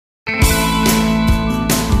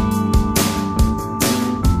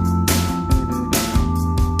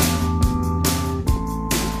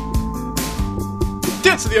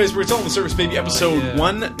Cats of the Iceberg, it's all on the surface, baby. Episode Yeah.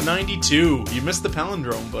 192. You missed the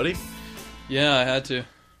palindrome, buddy. Yeah, I had to.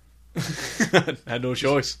 Had no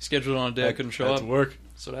choice. Scheduled on a day I couldn't show had up. to work.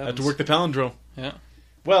 So Had to work the palindrome. Yeah.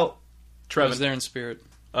 Well, I was Trevin, there in spirit.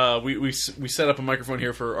 we set up a microphone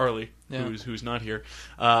here for Arlie, Yeah. who's not here.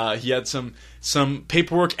 He had some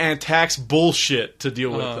paperwork and tax bullshit to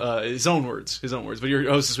deal with. His own words. But your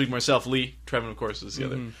host this week, myself, Lee. Trevin, of course, is the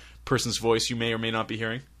other person's voice you may or may not be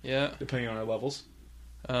hearing, Yeah. depending on our levels.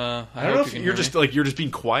 I I don't know if you're just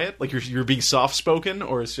being quiet, like you're being soft spoken,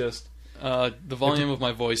 or it's just the volume of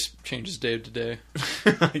my voice changes day to day.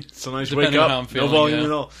 sometimes you Depending wake on up, how I'm feeling, no volume yeah.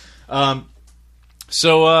 at all.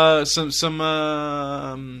 So some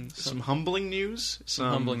humbling news. Some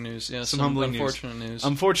Humbling news, yeah. some humbling unfortunate news.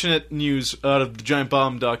 Unfortunate news out of the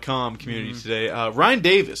GiantBomb.com community today. Ryan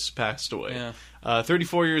Davis passed away. Yeah.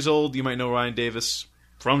 34 years old. You might know Ryan Davis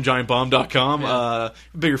from GiantBomb.com. Yeah.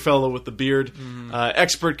 Bigger fellow with the beard.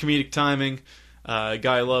 Expert comedic timing.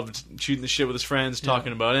 Guy loved shooting the shit with his friends,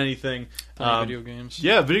 talking about anything. Playing video games.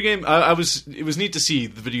 Yeah, video game. It was neat to see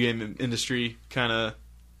the video game industry kind of,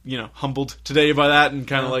 humbled today by that, and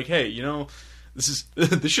kind of like, hey, this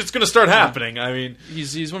shit's gonna start happening. I mean,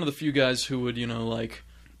 He's one of the few guys who would,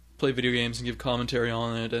 play video games and give commentary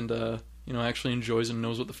on it, and actually enjoys and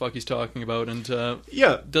knows what the fuck he's talking about, and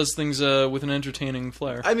does things with an entertaining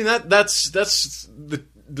flair. I mean that's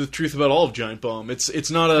the truth about all of Giant Bomb. It's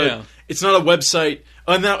not a website,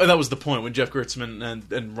 and that was the point when Jeff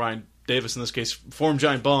Gertzman and Ryan Davis in this case formed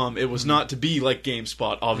Giant Bomb. It was not to be like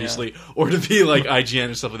GameSpot, obviously, or to be like IGN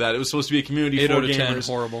and stuff like that. It was supposed to be a community 8 for out of 10, gamers,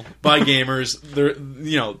 horrible. by gamers.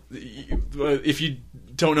 If you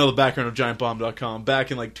don't know the background of GiantBomb.com,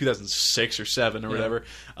 back in like 2006 or 7 or whatever,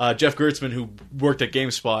 Jeff Gertzman, who worked at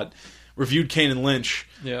GameSpot, reviewed Kane and Lynch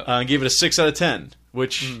and gave it a 6 out of 10.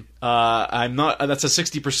 Which I'm not. That's a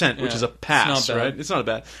 60%, which is a pass, it's not bad. right? It's not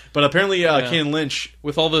bad. But apparently, Kane and Lynch,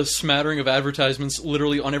 with all the smattering of advertisements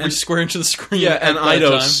literally on every square inch of the screen. and at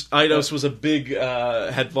that Eidos was a big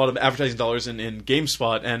had a lot of advertising dollars in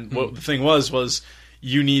GameSpot, and what the thing was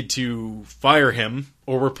you need to fire him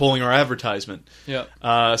or we're pulling our advertisement.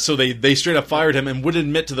 Yeah. So they straight up fired him and wouldn't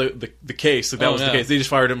admit to the case that was the case. They just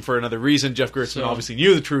fired him for another reason. Jeff Gertzman obviously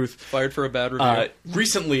knew the truth. Fired for a bad review.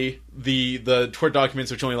 Recently, the court documents,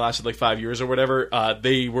 which only lasted like 5 years or whatever,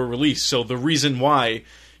 they were released. So the reason why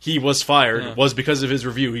he was fired was because of his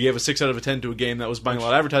review. He gave a 6 out of 10 to a game that was buying a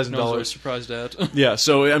lot of advertising dollars. I was surprised at. Yeah.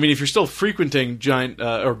 So I mean, if you're still frequenting Giant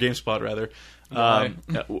or GameSpot rather. Why?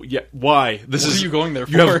 Why? What are you going there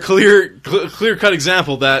for? You have a clear cut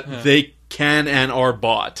example that they can and are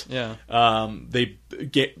bought. Yeah.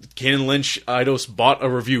 Kane and Lynch, Eidos bought a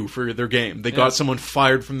review for their game. They got someone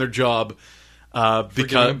fired from their job for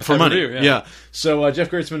money. Review, So Jeff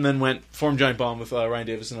Gertzman then formed Giant Bomb with Ryan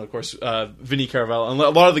Davis and of course Vinny Caravello, and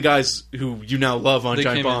a lot of the guys who you now love on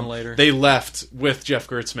Giant Bomb. Later. They left with Jeff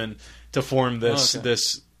Gertzman to form this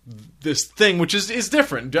thing, which is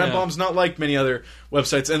different. Giant Bomb's not like many other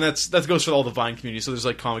websites, and that goes for all the Vine community. So there's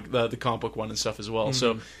like the comic book one and stuff as well.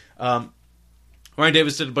 So Ryan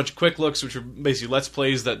Davis did a bunch of quick looks, which are basically let's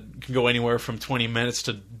plays that can go anywhere from 20 minutes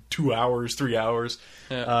to 2 hours, 3 hours.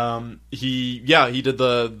 Yeah. He did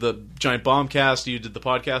the Giant Bomb cast. He did the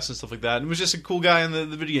podcast and stuff like that. And was just a cool guy in the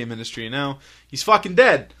video game industry. And now he's fucking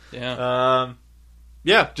dead. Yeah.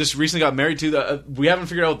 Just recently got married to. We haven't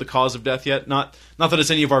figured out the cause of death yet. Not that it's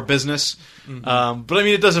any of our business, but I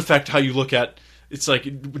mean it does affect how you look at. It's like,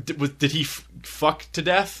 did he fuck to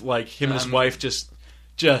death? Like him and his wife just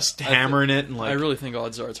hammering it, and like I really think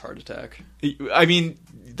odds are it's heart attack. I mean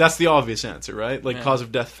that's the obvious answer, right? Like cause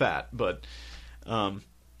of death, fat, but no,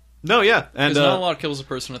 yeah, and not a lot kills a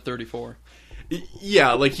person at 34.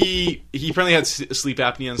 Yeah, like he apparently had sleep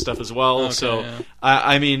apnea and stuff as well. Okay, so yeah.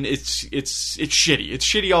 I mean, it's shitty. It's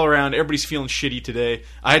shitty all around. Everybody's feeling shitty today.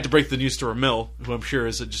 I had to break the news to Ramil, who I'm sure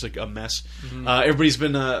is just like a mess. Everybody's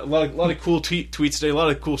been a lot of cool tweets today. A lot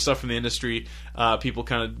of cool stuff from the industry. People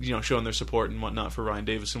kind of showing their support and whatnot for Ryan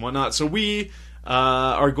Davis and whatnot. So we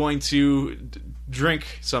are going to drink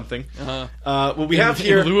something. What we have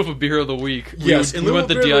here in lieu of a beer of the week. We went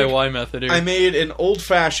the DIY method here. I made a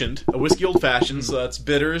whiskey old fashioned. So that's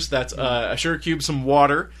bitters. That's a sugar cube, some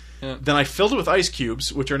water. Yeah. Then I filled it with ice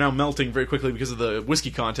cubes, which are now melting very quickly because of the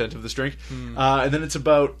whiskey content of this drink. And then it's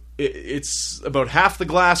about half the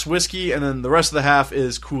glass whiskey, and then the rest of the half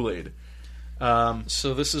is Kool-Aid.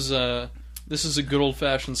 So this is a good old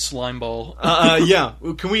fashioned slime ball. Yeah.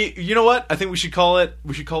 Can we? You know what? I think we should call it.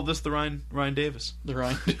 We should call this the Ryan Davis. The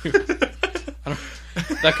Ryan.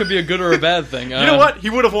 That could be a good or a bad thing. You know what? He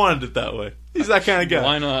would have wanted it that way. He's that kind of guy.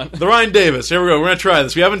 Why not? The Ryan Davis. Here we go. We're going to try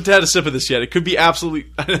this. We haven't had a sip of this yet. It could be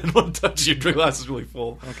absolutely... I don't want to touch your drink glass is really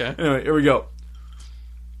full. Okay. Anyway, here we go.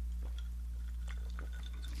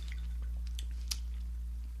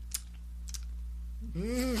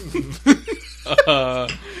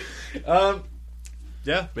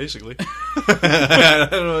 Yeah, basically. I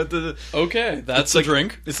don't know what to... Okay, that's like, a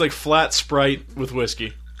drink. It's like flat Sprite with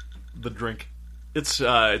whiskey. The drink. It's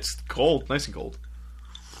cold. Nice and cold.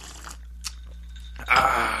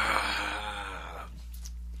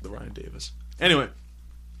 The Ryan Davis. Anyway,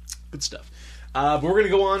 good stuff. But we're going to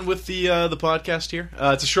go on with the podcast here.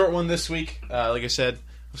 It's a short one this week. Like I said, I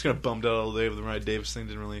was kind of bummed out all day with the Ryan Davis thing.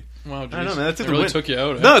 Didn't really... Wow, geez. I don't know, man. That really took you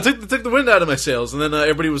out. No, it took the wind out of my sails. And then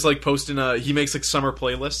everybody was like posting... he makes like summer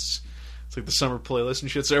playlists. It's like the summer playlist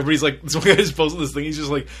and shit. So everybody's like... Some guy just posted this thing. He's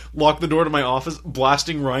just like locked the door to my office,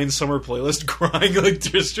 blasting Ryan's summer playlist, crying, like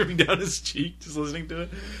tears streaming down his cheek, just listening to it.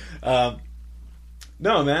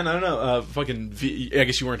 No, man, I don't know. Fucking V. I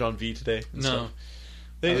guess you weren't on V today. No.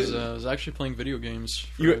 I was actually playing video games.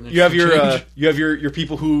 You have your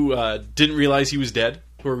people who didn't realize he was dead,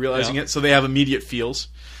 who are realizing it, so they have immediate feels.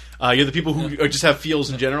 You have the people who just have feels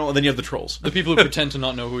in general, and then you have the trolls. The people who pretend to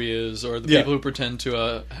not know who he is, or the people who pretend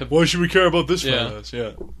to have... Why should we care about this fast?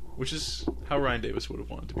 Yeah. Which is how Ryan Davis would have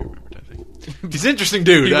wanted to be remembered, I think. He's an interesting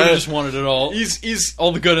dude. He just wanted it all. He's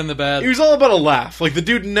all the good and the bad. He was all about a laugh. Like, the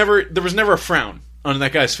dude there was never a frown on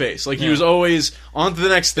that guy's face. Like, he was always on to the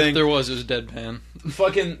next thing. If there was, it was deadpan.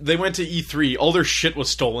 Fucking, they went to E3. All their shit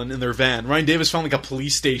was stolen in their van. Ryan Davis found, like, a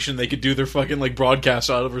police station they could do their fucking, like,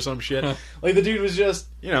 broadcast out of or some shit. Like, the dude was just,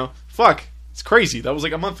 fuck. It's crazy. That was,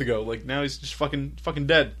 like, a month ago. Like, now he's just fucking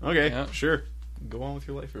dead. Okay, sure. Go on with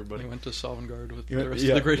your life, everybody. He went to Sovngarde with the rest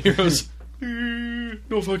of the great heroes.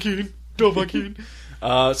 No fucking.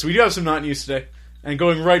 So we do have some not news today. And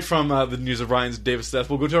going right from the news of Ryan Davis'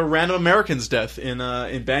 death, we'll go to a random American's death in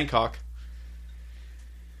Bangkok.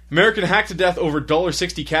 American hacked to death over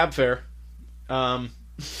 $1.60 cab fare.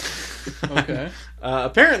 Okay.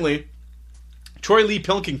 Apparently, Troy Lee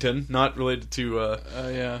Pilkington, not related to...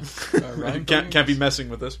 Ryan can't be messing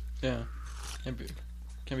with this. Yeah. Can't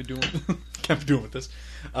be doing with this.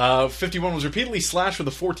 51 was repeatedly slashed with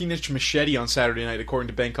a 14-inch machete on Saturday night, according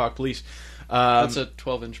to Bangkok police. That's a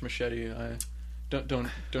 12-inch machete. Don't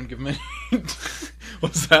give him any.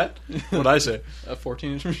 What's that? What'd I say? A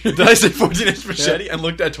 14-inch machete. Did I say 14-inch machete and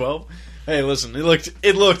looked at 12? Hey, listen, it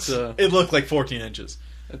looked like 14 inches.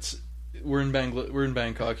 We're in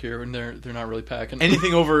Bangkok here, and they're not really packing.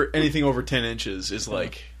 Anything over 10 inches is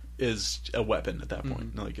is a weapon at that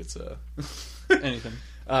point. Like it's anything.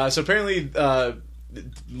 So apparently,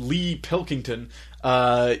 Lee Pilkington,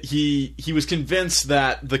 he was convinced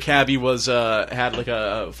that the cabbie had like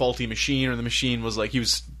a faulty machine, or the machine was like he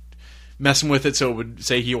was messing with it, so it would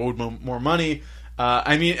say he owed more money.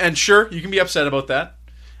 I mean, and sure, you can be upset about that.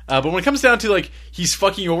 But when it comes down to like he's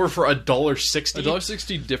fucking over for $1.60,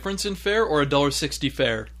 $1.60 difference in fare or $1.60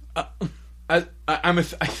 fare. I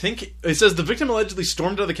think it says the victim allegedly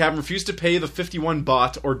stormed out of the cab and refused to pay the 51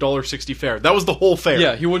 baht or $1.60 fare. That was the whole fare.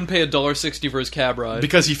 Yeah, he wouldn't pay $1.60 for his cab ride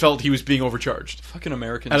because he felt he was being overcharged. Fucking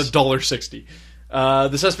Americans. At $1.60.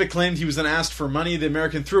 The suspect claimed he was then asked for money. The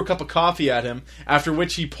American threw a cup of coffee at him, after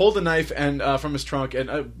which he pulled a knife and from his trunk,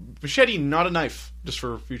 and machete, not a knife, just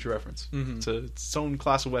for future reference. Mm-hmm. It's its own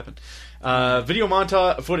class of weapon. Video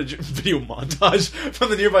montage from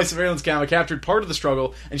the nearby surveillance camera captured part of the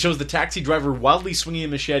struggle and shows the taxi driver wildly swinging a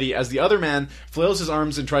machete as the other man flails his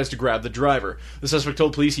arms and tries to grab the driver. The suspect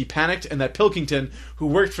told police he panicked and that Pilkington, who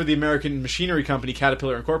worked for the American machinery company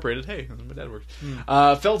Caterpillar Incorporated, hey, that's my dad worked,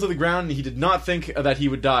 fell to the ground and he did not think that he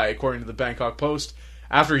would die, according to the Bangkok Post.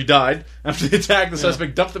 After the attack, the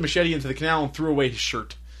suspect dumped the machete into the canal and threw away his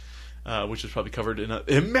shirt, which was probably covered in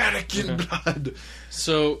American blood.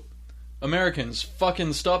 So, Americans,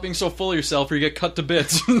 fucking stop being so full of yourself or you get cut to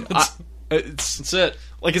bits. That's it.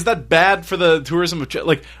 Like, is that bad for the tourism of...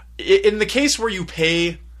 Like, in the case where you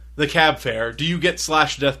pay the cab fare, do you get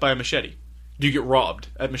slashed to death by a machete? Do you get robbed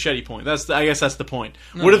at machete point? I guess that's the point.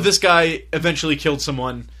 No. What if this guy eventually killed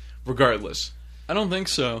someone regardless? I don't think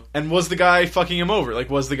so. And was the guy fucking him over? Like,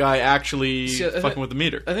 was the guy actually fucking with the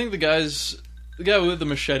meter? I think the guy with the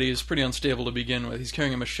machete is pretty unstable to begin with. He's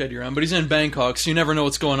carrying a machete around, but he's in Bangkok, so you never know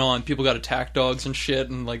what's going on. People got attack dogs and shit,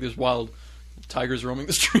 and like there's wild tigers roaming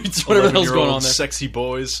the streets, whatever the hell's going on there. Sexy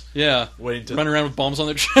boys. Yeah. Waiting running around with bombs on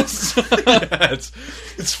their chests. Yeah,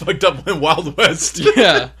 it's fucked up in Wild West.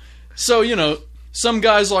 Yeah. So, some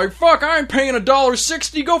guy's like, fuck, I ain't paying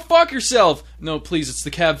 $1.60, go fuck yourself. No, please, it's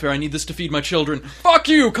the cab fare, I need this to feed my children. Fuck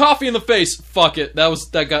you, coffee in the face. Fuck it. That was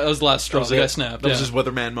the last straw. The guy snapped. That was his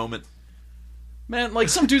weatherman moment. Man, like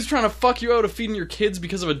some dude's trying to fuck you out of feeding your kids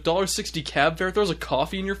because of a $1.60 cab fare, throws a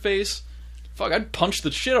coffee in your face. Fuck, I'd punch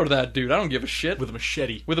the shit out of that dude. I don't give a shit. With a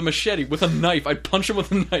machete. With a machete. With a knife. I'd punch him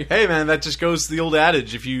with a knife. Hey, man, that just goes to the old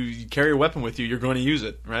adage. If you carry a weapon with you, you're going to use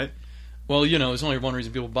it, right? Well, you know, there's only one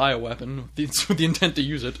reason people buy a weapon. It's with the intent to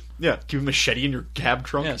use it. Yeah, keep a machete in your cab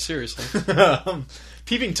trunk. Yeah, seriously.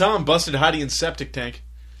 Peeping Tom busted hiding in septic tank.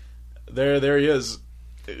 There he is.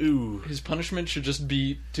 Ooh. His punishment should just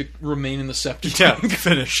be to remain in the septic Yeah, tank.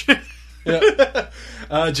 finish. Yeah.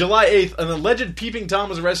 July 8th, an alleged Peeping Tom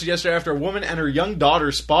was arrested yesterday after a woman and her young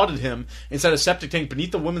daughter spotted him inside a septic tank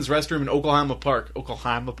beneath the women's restroom in Oklahoma Park.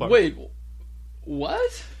 Wait,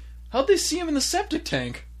 what? How'd they see him in the septic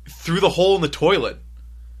tank? Through the hole in the toilet.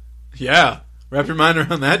 Yeah. Wrap your mind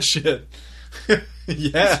around that shit.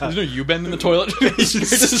 Yeah. There's no U-bend in the toilet.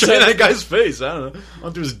 Straight in that guy's face. I don't know.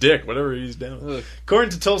 Onto his dick, whatever he's doing. Ugh.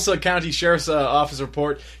 According to Tulsa County Sheriff's Office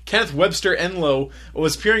report, Kenneth Webster Enlow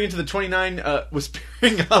was peering into the 29. Was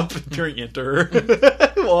peering into her.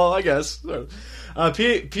 Well, I guess.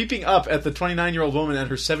 Peeping up at the 29-year-old woman and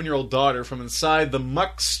her 7-year-old daughter from inside the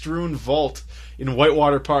muck-strewn vault in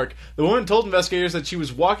Whitewater Park. The woman told investigators that she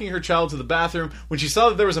was walking her child to the bathroom when she saw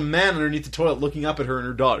that there was a man underneath the toilet looking up at her and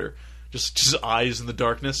her daughter. Just eyes in the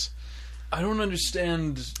darkness. I don't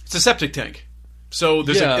understand. It's a septic tank. So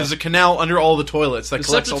there's a canal under all the toilets that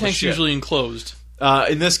collects all the shit. The septic tank's usually enclosed.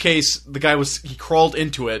 In this case, the guy he crawled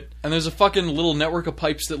into it. And there's a fucking little network of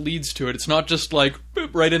pipes that leads to it. It's not just like, boop,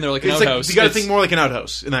 right in there like an It's outhouse. You gotta think more like an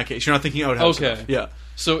outhouse in that case. You're not thinking outhouse. Okay. enough. Yeah.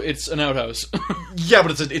 So it's an outhouse. Yeah,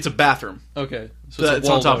 but it's a bathroom. Okay. So It's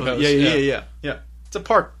on top of it. Yeah. It's a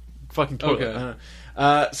park fucking toilet.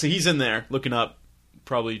 Okay. So he's in there looking up,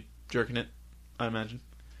 probably jerking it, I imagine.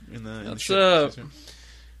 In the shit.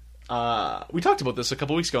 We talked about this a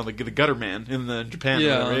couple weeks ago on the gutter man in Japan.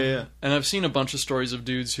 Yeah. And I've seen a bunch of stories of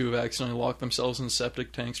dudes who have accidentally locked themselves in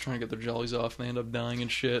septic tanks trying to get their jellies off, and they end up dying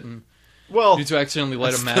and shit. And dudes who accidentally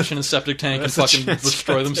light a match in a septic tank and fucking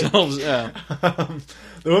destroy themselves. Yeah.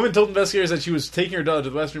 The woman told investigators that she was taking her daughter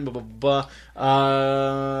to the restroom. Blah blah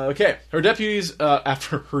blah. Okay, after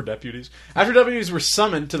deputies were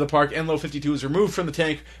summoned to the park, Enlow 52 was removed from the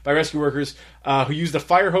tank by rescue workers who used a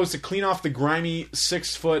fire hose to clean off the grimy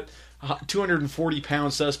 6-foot,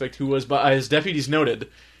 240-pound suspect who was, as deputies noted,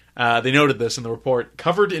 they noted this in the report,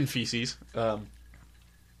 covered in feces.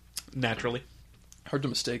 Naturally. Hard to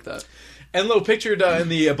mistake that. Enlow, pictured in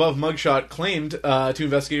the above mugshot, claimed to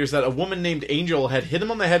investigators that a woman named Angel had hit him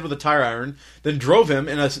on the head with a tire iron, then drove him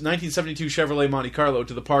in a 1972 Chevrolet Monte Carlo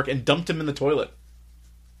to the park and dumped him in the toilet.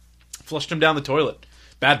 Flushed him down the toilet.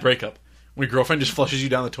 Bad breakup. When your girlfriend just flushes you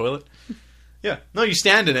down the toilet. Yeah. No, you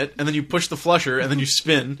stand in it, and then you push the flusher, and then you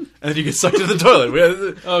spin, and then you get sucked into the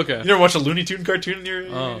toilet. Okay. You never watched a Looney Tune cartoon in your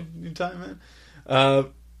time,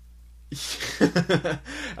 man?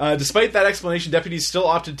 Despite that explanation, deputies still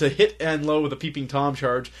opted to hit Enlow with a Peeping Tom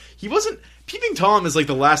charge. Peeping Tom is like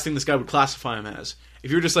the last thing this guy would classify him as.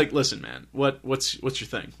 If you're just like, listen, man, what's your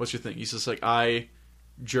thing? What's your thing? He's just like, I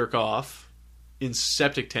jerk off in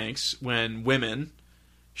septic tanks when women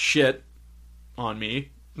shit on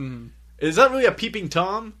me. Mm-hmm. Is that really a Peeping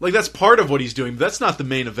Tom? Like, that's part of what he's doing, but that's not the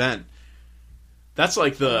main event. That's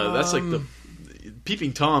like the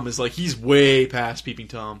Peeping Tom is like, he's way past Peeping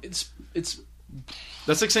Tom.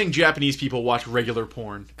 That's like saying Japanese people watch regular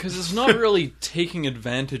porn. Because it's not really taking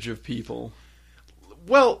advantage of people.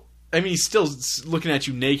 Well, I mean, he's still looking at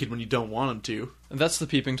you naked when you don't want him to. And that's the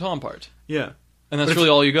Peeping Tom part. Yeah. And that's really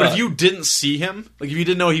all you got. But if you didn't see him, like if you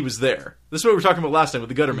didn't know he was there, this is what we were talking about last time with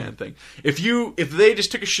the gutter man thing. If they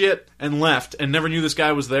just took a shit and left and never knew this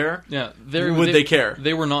guy was there, would they care?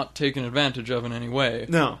 They were not taken advantage of in any way.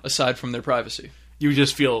 No. Aside from their privacy. You would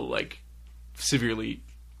just feel like severely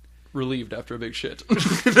relieved after a big shit.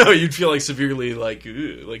 No, you'd feel like severely like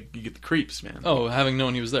you get the creeps, man. Oh, having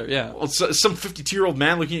known he was there, yeah. Well, some 52-year-old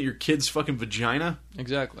man looking at your kid's fucking vagina.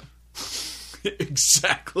 Exactly.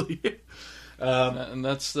 Exactly. And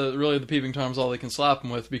that's really the Peeping Tom's all they can slap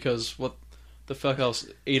him with, because what the fuck else?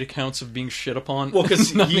 8 accounts of being shit upon. Well,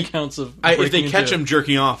 because 9 accounts of if they catch him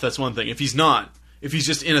jerking off, that's one thing. If he's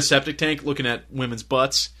just in a septic tank looking at women's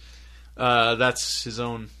butts, that's his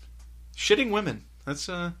own shitting women. That's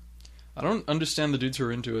I don't understand the dudes who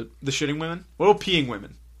are into it. The shitting women? What about peeing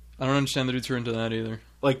women? I don't understand the dudes who are into that either.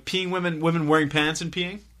 Like peeing women wearing pants and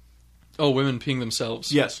peeing? Oh, women peeing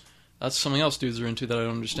themselves. Yes. That's something else dudes are into that I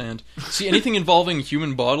don't understand. See, anything involving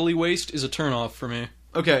human bodily waste is a turn-off for me.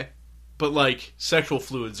 Okay. But, like, sexual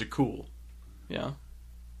fluids are cool. Yeah.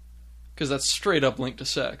 Because that's straight up linked to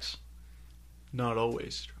sex. Not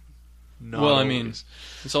always. I mean,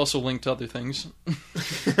 it's also linked to other things.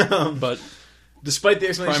 But Despite the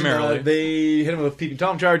explanation, Primarily. they hit him with a peeping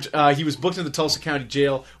Tom charge. He was booked into the Tulsa County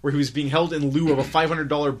Jail, where he was being held in lieu of a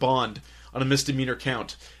 $500 bond on a misdemeanor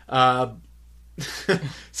count.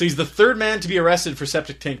 So he's the third man to be arrested for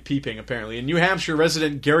septic tank peeping, apparently. In New Hampshire,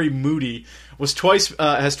 resident Gary Moody has twice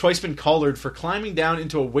been collared for climbing down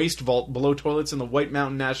into a waste vault below toilets in the White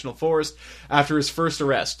Mountain National Forest after his first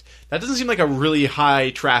arrest. That doesn't seem like a really high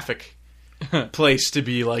traffic place to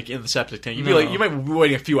be like in the septic tank. You'd be like, you might be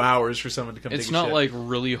waiting a few hours for someone to come. It's take a not shit. like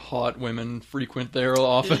really hot women frequent there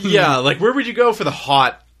often. Yeah, like where would you go for the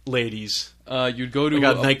hot ladies? You'd go to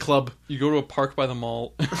Like a nightclub. You go to a park by the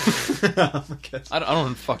mall. I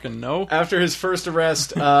don't fucking know. After his first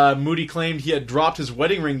arrest, Moody claimed he had dropped his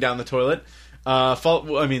wedding ring down the toilet.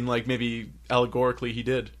 I mean, like maybe allegorically he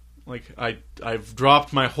did. Like I've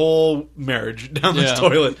dropped my whole marriage down this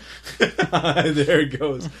toilet. There it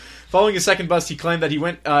goes. Following his second bust, he claimed that he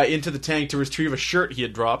went into the tank to retrieve a shirt he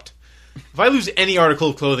had dropped. If I lose any article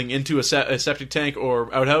of clothing into a septic tank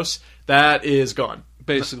or outhouse, that is gone.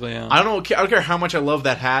 Basically, yeah. I don't care how much I love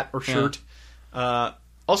that hat or shirt. Yeah.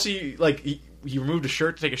 Also, he removed a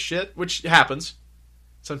shirt to take a shit, which happens.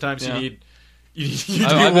 Sometimes you need to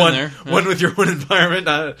be one with your own environment.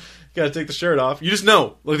 Gotta take the shirt off. You just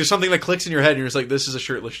know, like there's something that clicks in your head, and you're just like, "This is a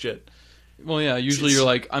shirtless shit." Well, yeah. Usually, you're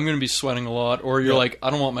like, "I'm going to be sweating a lot," or you're like, "I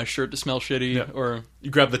don't want my shirt to smell shitty," or you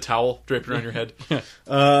grab the towel, drape it around your head.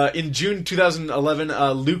 In June 2011,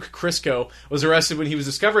 Luke Crisco was arrested when he was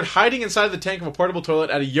discovered hiding inside the tank of a portable toilet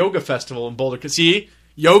at a yoga festival in Boulder. See,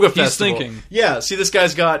 yoga festival. He's thinking. Yeah. See, this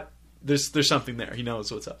guy's got there's something there. He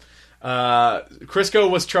knows what's up. Crisco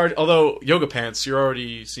was charged. Although yoga pants, you're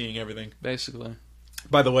already seeing everything. Basically.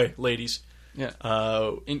 By the way, ladies. Yeah.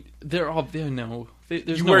 They're all there. No.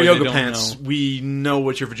 You wear yoga pants. Know. We know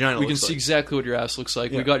what your vagina looks like. We can see exactly what your ass looks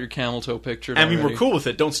like. Yeah. We got your camel toe picture. I mean, we're cool with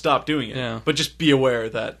it. Don't stop doing it. Yeah. But just be aware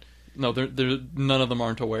that... No, none of them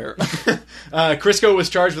aren't aware. Crisco was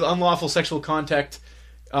charged with unlawful sexual contact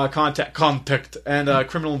and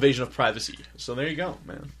criminal invasion of privacy. So there you go,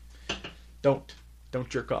 man. Don't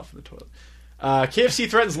jerk off in the toilet. KFC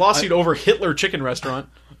threatens lawsuit over Hitler chicken restaurant.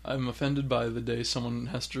 I'm offended by the day someone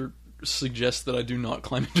has to suggest that I do not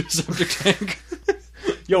climb into a septic tank.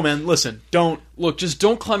 Yo, man, listen, just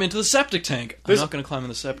don't climb into the septic tank. I'm not going to climb in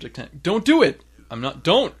the septic tank. Don't do it.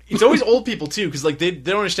 Don't. It's always old people, too, because like they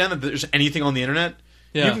don't understand that there's anything on the internet.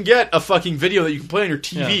 Yeah. You can get a fucking video that you can play on your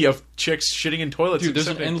TV of chicks shitting in toilets. Dude, there's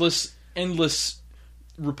an endless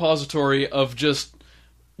repository of just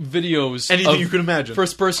videos. Anything you could imagine.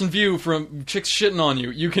 First-person view from chicks shitting on you.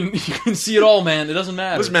 You can see it all, man. It doesn't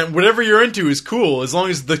matter. Listen, man, whatever you're into is cool, as long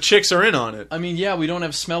as the chicks are in on it. I mean, yeah, we don't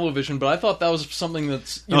have smell-o-vision, but I thought that was something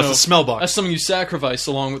that's, it's a smell box. That's something you sacrifice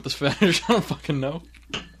along with this fetish. I don't fucking know.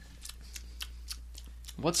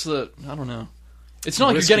 I don't know. It's not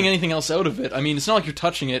like you're getting anything else out of it. I mean, it's not like you're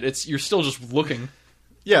touching it. You're still just looking.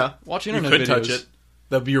 Yeah. Watch internet videos. You could videos. touch it.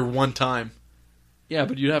 That'd be your one time. Yeah,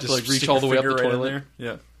 but you'd have to reach all the way up the toilet. There.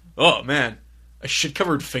 Yeah. Oh, man. A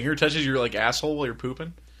shit-covered finger touches your asshole while you're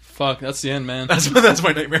pooping? Fuck, that's the end, man. That's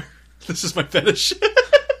my nightmare. This is my fetish.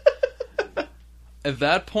 At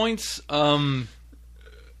that point, I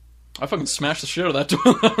fucking smash the shit out of that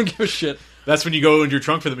toilet. I don't give a shit. That's when you go into your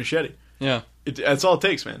trunk for the machete. Yeah. That's all it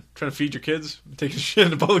takes, man. Trying to feed your kids, taking shit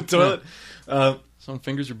in a public toilet. Yeah. Someone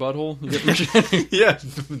fingers your butthole, you get the machete. Yeah,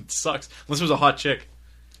 it sucks. Unless it was a hot chick.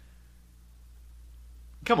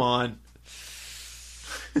 Come on.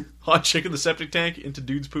 Hot chick in the septic tank into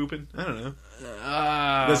dudes pooping? I don't know.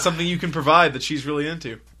 That's something you can provide that she's really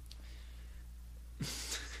into.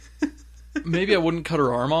 Maybe I wouldn't cut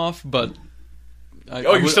her arm off, but...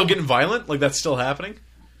 you're still getting violent? Like that's still happening?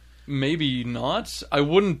 Maybe not. I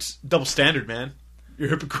wouldn't... Double standard, man. You're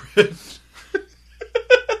a hypocrite.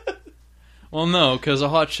 Well, no, because a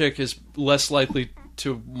hot chick is less likely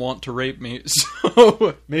to want to rape me,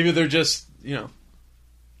 so... Maybe they're just,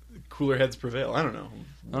 cooler heads prevail. I don't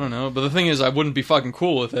know. But the thing is, I wouldn't be fucking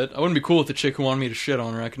cool with it. I wouldn't be cool with the chick who wanted me to shit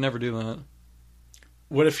on her. I could never do that.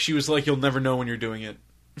 What if she was like, you'll never know when you're doing it?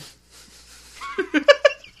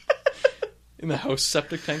 In the house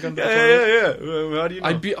septic tank under the toilet? Yeah. How do you know?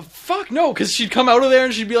 I'd be... Fuck, no, because she'd come out of there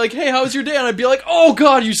and she'd be like, hey, how was your day? And I'd be like, oh,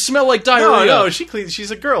 God, you smell like diarrhea. No, she cleans...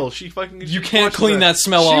 She's a girl. She fucking... You can't clean that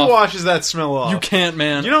smell off. She washes that smell off. You can't,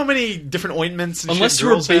 man. You know how many different ointments and Unless shit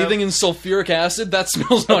you're girls bathing have? in sulfuric acid, that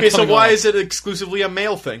smell's not Okay, coming so why off. is it exclusively a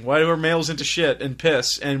male thing? Why are males into shit and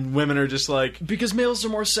piss and women are just like... Because males are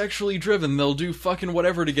more sexually driven. They'll do fucking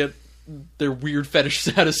whatever to get their weird fetish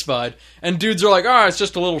satisfied. And dudes are like, it's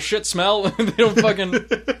just a little shit smell. They don't fucking...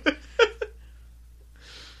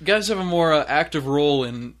 Guys have a more active role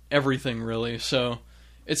in everything, really. So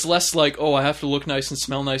it's less like, oh, I have to look nice and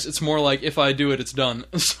smell nice. It's more like, if I do it, it's done.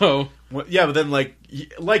 So Well, yeah, but then like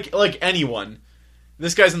anyone,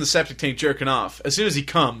 this guy's in the septic tank jerking off. As soon as he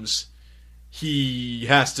comes, he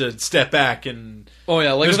has to step back and. oh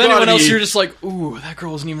yeah, like There's with anyone gotta else, be- you're just like, ooh, that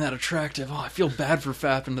girl isn't even that attractive. Oh, I feel bad for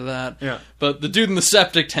fapping to that. Yeah. But the dude in the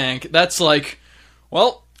septic tank, that's like,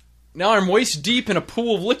 well, now I'm waist deep in a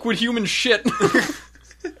pool of liquid human shit.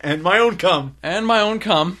 And my own cum. And my own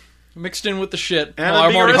cum. Mixed in with the shit. And Oh, I'm I'm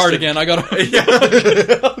being already hard arrested. again. I gotta.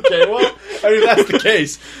 Yeah. Okay, well, I mean, that's the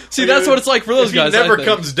case. See, that's what it's like for those if guys. He never I think.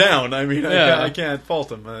 comes down. I mean, Yeah. I can't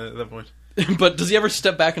fault him at that point. But does he ever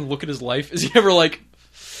step back and look at his life? Is he ever like,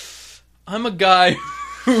 I'm a guy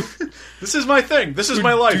who This is my thing. This is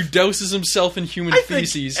my life. who doses himself in human I think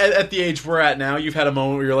feces? at the age we're at now, you've had a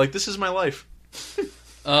moment where you're like, this is my life.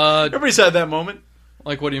 Everybody's had that moment.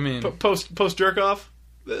 Like, what do you mean? Post jerk off.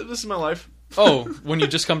 This is my life. Oh, when you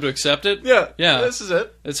just come to accept it? Yeah. Yeah. This is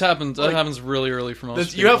it. It's happened. That Like, happens really early for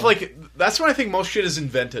most You have people. like that's when I think most shit is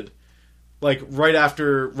invented. Like right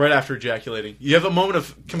after ejaculating, you have a moment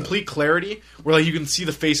of complete clarity where like you can see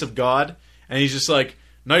the face of God, and he's just like,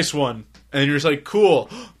 "Nice one," and you're just like, "Cool."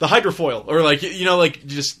 The hydrofoil, or like like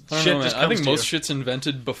just I don't shit. know, man. Just I comes think to most you. shit's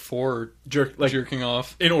invented before jerking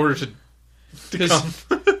off. in order to come.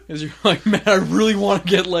 Because you're like, man, I really want to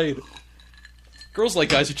get laid. Girls like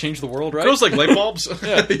guys who change the world, right? Girls like light bulbs.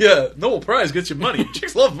 Yeah. Yeah. Nobel Prize gets you money.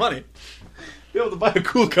 Chicks love money. Be able to buy a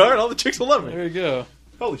cool car, and all the chicks will love me. There you go.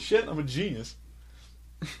 Holy shit, I'm a genius.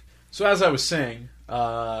 So as I was saying,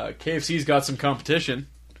 KFC's got some competition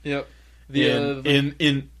Yep.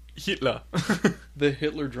 in Hitler. The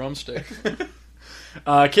Hitler drumstick.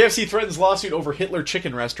 KFC threatens lawsuit over Hitler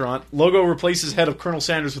chicken restaurant. Logo replaces head of Colonel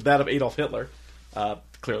Sanders with that of Adolf Hitler.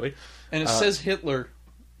 Clearly. And it says Hitler.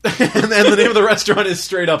 And the name of the restaurant is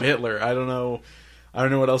straight up Hitler. I don't know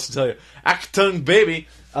what else to tell you. Aktung Baby,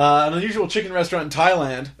 an unusual chicken restaurant in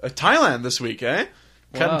Thailand. Thailand this week, eh?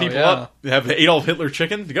 Cutting Wow, people yeah. up. They have Adolf Hitler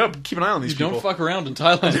chicken. You gotta keep an eye on these You people. don't fuck around in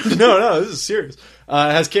Thailand. No, this is serious.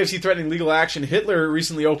 Has KFC threatening legal action. Hitler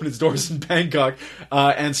recently opened its doors in Bangkok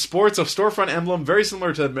and sports a storefront emblem very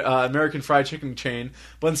similar to American Fried Chicken chain,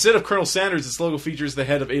 but instead of Colonel Sanders, its logo features the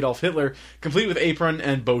head of Adolf Hitler, complete with apron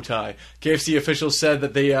and bow tie. KFC officials said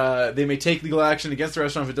that they may take legal action against the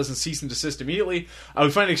restaurant if it doesn't cease and desist immediately.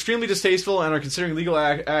 We find it extremely distasteful and are considering legal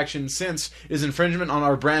action since it is infringement on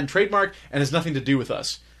our brand trademark and has nothing to do with us.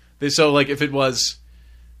 So, like, if it was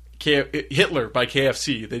Hitler by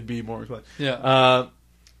KFC, they'd be more inclined. Yeah.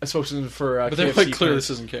 A spokesman for But KFC. they're like, clear plans- this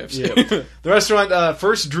isn't KFC. Yeah. The restaurant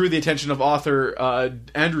first drew the attention of author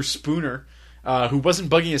Andrew Spooner, who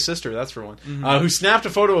wasn't bugging his sister, that's for one, who snapped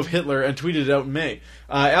a photo of Hitler and tweeted it out in May.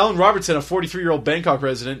 Alan Robertson, a 43-year-old Bangkok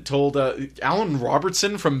resident, told Alan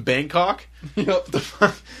Robertson from Bangkok? Yep.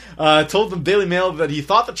 Told the Daily Mail that he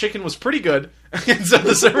thought the chicken was pretty good, and so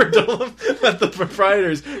the server told him that the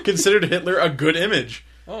proprietors considered Hitler a good image.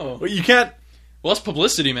 Oh. Well, you can't. Well, that's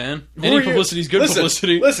publicity, man. Who Any are you- publicity is good Listen,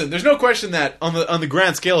 publicity. Listen, there's no question that on the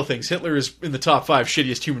grand scale of things, Hitler is in the top 5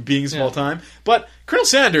 shittiest human beings of Yeah. all time. But Colonel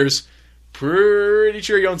Sanders, pretty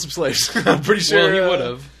sure he owned some slaves. I'm pretty sure Well, he would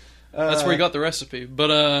have. That's where he got the recipe.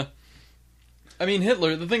 But, I mean,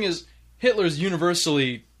 Hitler, the thing is, Hitler's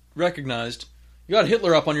universally recognized. You got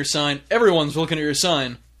Hitler up on your sign, everyone's looking at your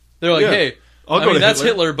sign. They're like, Yeah. hey, I'll go to that's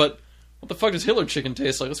Hitler. Hitler, but what the fuck does Hitler chicken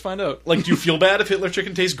taste like? Let's find out. Like, do you feel bad if Hitler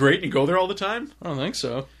chicken tastes great and you go there all the time? I don't think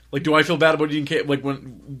so. Like, do I feel bad about eating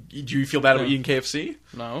do you feel bad about Yeah. eating KFC?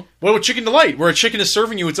 No. What about Chicken Delight, where a chicken is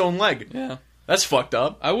serving you its own leg? Yeah. That's fucked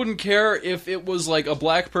up. I wouldn't care if it was like a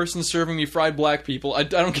black person serving me fried black people. I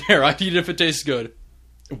don't care. I'd eat it if it tastes good.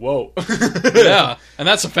 Whoa. Yeah, and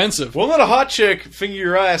that's offensive. Won't let a hot chick finger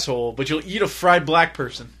your asshole, but you'll eat a fried black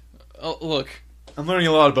person. Oh, look, I'm learning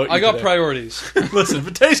a lot about you I got today. priorities. Listen, if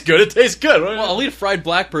it tastes good, it tastes good. Well, I'll eat a fried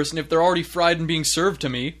black person if they're already fried and being served to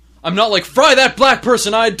me. I'm not like, fry that black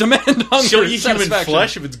person, I demand hunger She'll eat human satisfaction.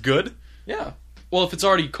 flesh if it's good. Yeah. Well, if it's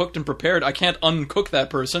already cooked and prepared, I can't uncook that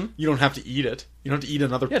person. You don't have to eat it. You don't have to eat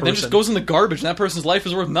another Yeah, person. then it just goes in the garbage, and that person's life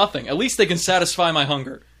is worth nothing. At least they can satisfy my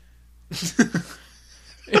hunger.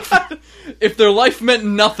 If their life meant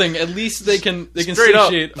nothing, at least they can Straight up,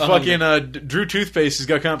 satiate a hunger. fucking Drew Toothpaste has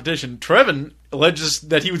got competition. Trevin alleges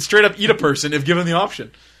that he would straight up eat a person if given the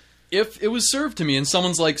option. If it was served to me and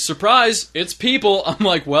someone's like, surprise, it's people, I'm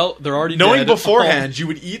like, well, they're already Knowing dead. beforehand, you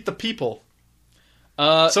would eat the people.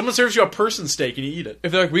 Uh, Someone serves you a person steak and you eat it.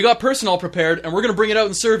 if they're like, we got person all prepared, and we're going to bring it out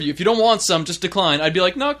and serve you. If you don't want some, just decline. I'd be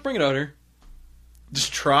like, no, bring it out here.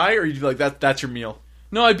 Just try, or you'd be like, that's your meal.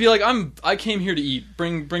 No, I'd be like, I came here to eat.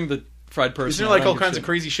 Bring the fried person. Isn't there like all kinds of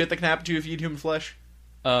crazy shit that can happen to you if you eat human flesh?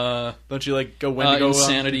 Don't you like go Wendigo?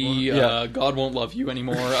 Insanity. God won't love you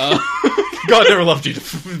anymore. God never loved you.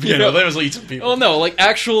 That was eat some people. Oh no, like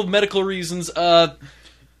actual medical reasons.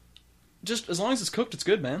 Just as long as it's cooked, it's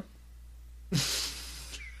good, man.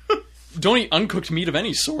 Don't eat uncooked meat of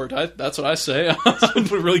any sort. That's what I say.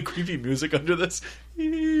 Put really creepy music under this.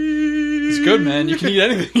 It's good, man. You can eat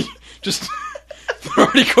anything. Just they're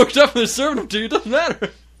already cooked up and they're serving them to you. It doesn't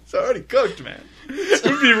matter. It's already cooked, man. It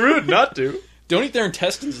would be rude not to. Don't eat their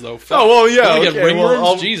intestines, though. Oh, well, yeah. Get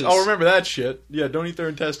ringworms? Jesus. I'll remember that shit. Yeah, don't eat their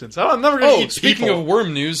intestines. I'm never going to eat speaking people. of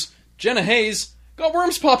worm news, Jenna Hayes got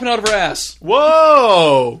worms popping out of her ass.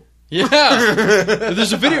 Whoa! Yeah.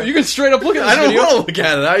 There's a video. You can straight up look at this video. I don't want to look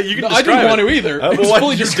at it. You can I don't want to either.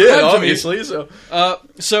 Well, you did, obviously.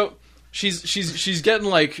 So she's getting,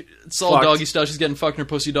 like, it's all doggy style. She's getting fucked in her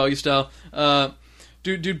pussy doggy style.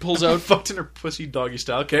 Dude pulls out. Fucked in her pussy doggy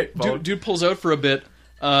style. Okay. Dude pulls out for a bit.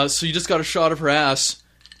 So you just got a shot of her ass.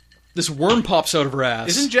 This worm pops out of her ass.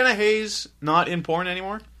 Isn't Jenna Hayes not in porn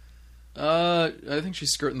anymore? I think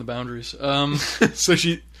she's skirting the boundaries. So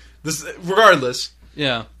regardless.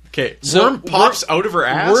 Yeah. Okay. So worm pops out of her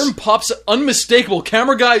ass? Worm pops, unmistakable.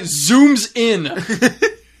 Camera guy zooms in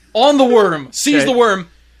on the worm, sees the worm.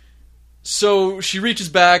 So she reaches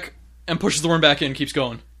back and pushes the worm back in and keeps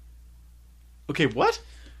going. Okay, what?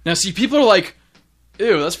 Now, see, people are like,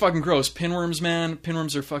 ew, that's fucking gross. Pinworms, man.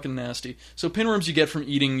 Pinworms are fucking nasty. So pinworms you get from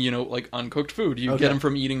eating, like, uncooked food. You get them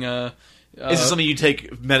from eating... Is this something you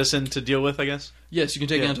take medicine to deal with, I guess? Yes, you can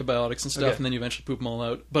take antibiotics and stuff, and then you eventually poop them all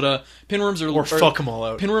out. But pinworms are... Or fuck them all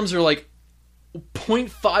out. Pinworms are, like,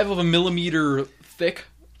 0.5 of a millimeter thick.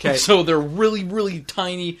 Okay. So they're really, really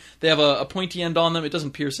tiny. They have a pointy end on them. It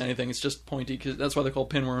doesn't pierce anything. It's just pointy, because that's why they're called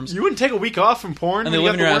pinworms. You wouldn't take a week off from porn and they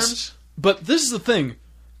live in your worms? ass. But this is the thing.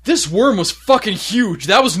 This worm was fucking huge.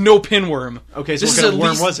 That was no pinworm. Okay, so what kind of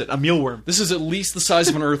worm was it? A mealworm. This is at least the size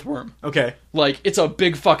of an earthworm. Okay. Like, it's a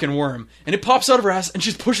big fucking worm. And it pops out of her ass, and she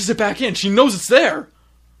just pushes it back in. She knows it's there.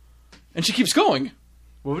 And she keeps going.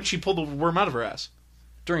 Why would she pull the worm out of her ass?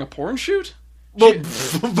 During a porn shoot? Well,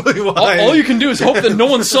 all you can do is hope that no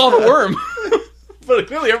one saw the worm. But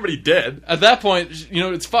clearly everybody did. At that point,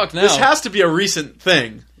 it's fucked now. This has to be a recent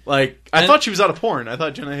thing. Like, I thought she was out of porn. I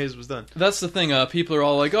thought Jenna Hayes was done. That's the thing. People are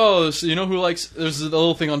all like, oh, so you know who likes... There's a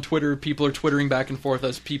little thing on Twitter. People are twittering back and forth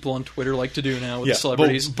as people on Twitter like to do now with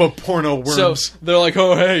celebrities. But porno worms. So they're like,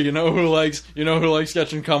 oh, hey, you know who likes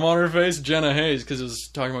catching cum on her face? Jenna Hayes, because it was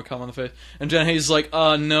talking about cum on the face. And Jenna Hayes is like,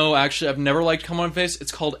 no, actually, I've never liked cum on the face.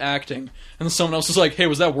 It's called acting. And then someone else was like, hey,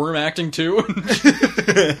 was that worm acting too?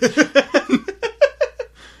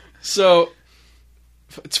 So...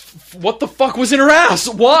 what the fuck was in her ass?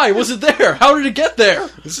 Why was it there? How did it get there?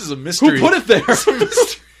 This is a mystery. Who put it there? It's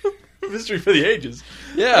a mystery for the ages.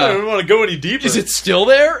 Yeah. I don't want to go any deeper. Is it still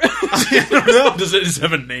there? I don't know. Does it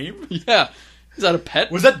have a name? Yeah. Is that a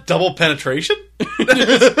pet? Was that double penetration?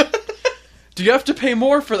 Do you have to pay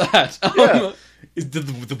more for that? Yeah. Did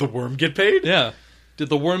the worm get paid? Yeah. Did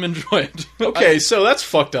the worm enjoy it? Okay, so that's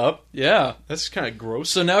fucked up. Yeah. That's kind of gross.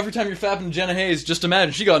 So now every time you're fapping Jenna Hayes, just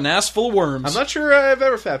imagine she got an ass full of worms. I'm not sure I've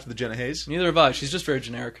ever fapped the Jenna Hayes. Neither have I. She's just very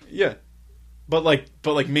generic. Yeah. But like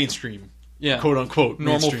mainstream. Yeah. Quote unquote.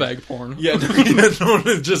 Normal mainstream. fag porn. Yeah,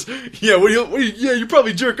 you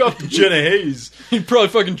probably jerk off to Jenna Hayes. You're probably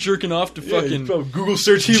fucking jerking off to fucking Google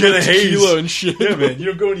search Jenna Hayes and shit. Yeah, man, you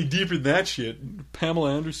don't go any deeper than that shit.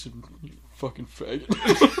 Pamela Anderson, you fucking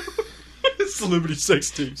faggot. Celebrity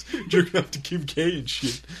sex tapes, jerking off to Kim K and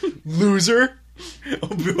shit. Loser. I'll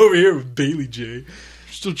be over here with Bailey J.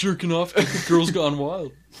 Still jerking off to Girls Gone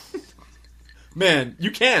Wild. Man,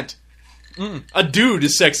 you can't. A dude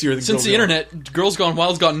is sexier than Since the internet, Girls Gone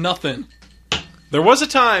Wild's got nothing. There was a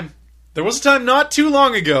time not too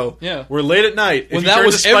long ago. Yeah. Where late at night, when that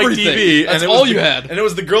was everything. TV, that's all you had. And it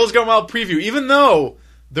was the Girls Gone Wild preview, even though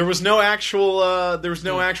there was no actual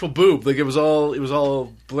boob. Like it was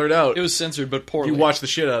all blurred out. It was censored, but poorly. You watched the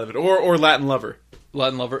shit out of it, or Latin Lover,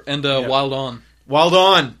 and Wild On. Wild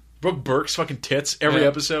On. Brooke Burke's fucking tits every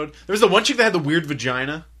episode. There was the one chick that had the weird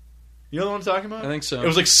vagina. You know what I'm talking about? I think so. It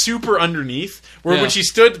was like super underneath, where when she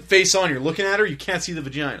stood face on, you're looking at her, you can't see the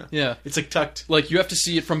vagina. Yeah, it's like tucked. Like you have to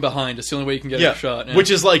see it from behind. It's the only way you can get a shot. Yeah.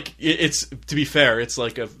 Which is like it's to be fair, it's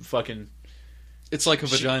like a fucking. It's like a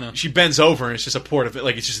vagina. She bends over and it's just a port of it.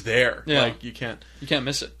 Like it's just there. Yeah. Like you can't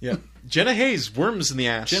miss it. Yeah. Jenna Hayes, worms in the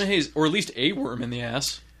ass. Jenna Hayes, or at least a worm in the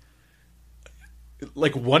ass.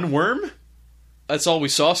 Like one worm? That's all we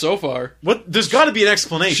saw so far. What? There's got to be an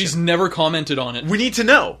explanation. She's never commented on it. We need to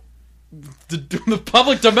know. The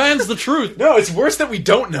public demands the truth. No, it's worse that we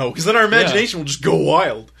don't know, because then our imagination will just go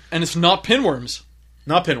wild. And it's not pinworms.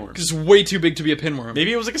 Not pinworms. Because it's way too big to be a pinworm.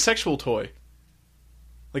 Maybe it was like a sexual toy.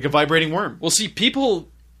 like a vibrating worm. Well, see, people,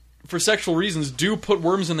 for sexual reasons, do put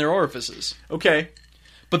worms in their orifices. Okay.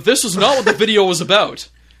 But this was not what the video was about.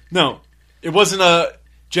 No. It wasn't a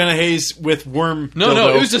Jenna Hayes with worm No,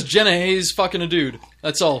 dildo. it was just Jenna Hayes fucking a dude.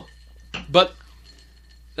 That's all. But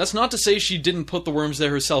that's not to say she didn't put the worms there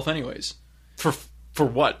herself anyways. For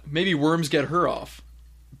what? Maybe worms get her off.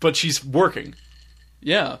 But she's working.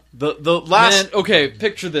 Yeah. The last... Man, okay,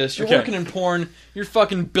 picture this. You're Okay. working in porn. You're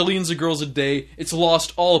fucking billions of girls a day. It's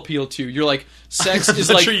lost all appeal to you. You're like, sex I'm is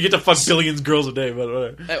not like... sure you get to fuck billions of girls a day, but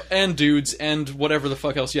whatever. And dudes, and whatever the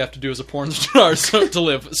fuck else you have to do as a porn star to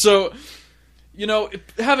live. So, you know,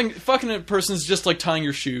 fucking a person's just like tying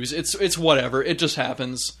your shoes. It's whatever. It just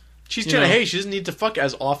happens. She's You Jenna know. Hayes. She doesn't need to fuck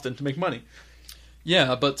as often to make money.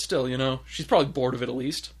 Yeah, but still, you know, she's probably bored of it at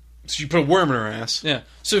least. So she put a worm in her ass. Yeah.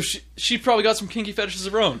 So she probably got some kinky fetishes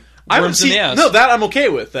of her own. I would Worms in see... the ass. No, that I'm okay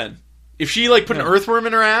with, then. If she, like, put an Yeah. earthworm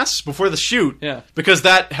in her ass before the shoot... Yeah. Because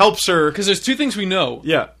that helps her... Because there's two things we know.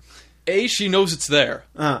 Yeah. A, she knows it's there.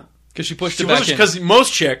 Because she pushed it back in. Because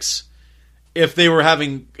most chicks, if they were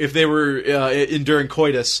enduring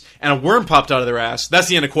coitus and a worm popped out of their ass, that's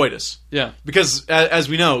the end of coitus. Yeah. Because as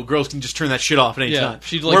we know, girls can just turn that shit off at any Yeah. time.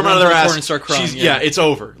 She'd, like, worm run out of their to the ass corner and start crying, she's- yeah. it's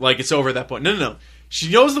over. Like it's over at that point. No. She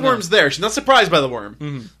knows the worm's there. She's not surprised by the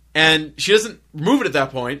worm, and she doesn't remove it at that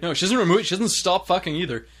point. No, she doesn't remove it. She doesn't stop fucking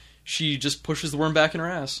either. She just pushes the worm back in her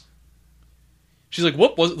ass. She's like,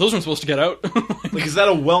 "Whoop! Those weren't supposed to get out." Like, is that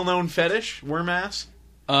a well-known fetish, worm ass?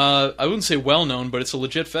 I wouldn't say well known, but it's a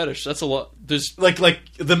legit fetish. That's a lot. There's Like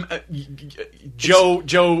the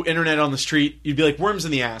Joe internet on the street, you'd be like, worms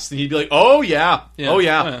in the ass, and he'd be like, oh yeah,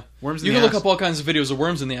 worms in you the can ass. look up all kinds of videos of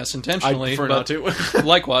worms in the ass intentionally. I prefer but not to.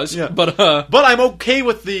 likewise, Yeah. but But I'm okay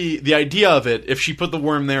with the idea of it if she put the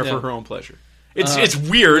worm there Yeah. for her own pleasure. It's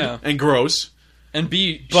weird yeah. and gross. and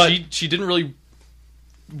B, But- she didn't really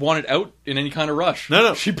want it out in any kind of rush.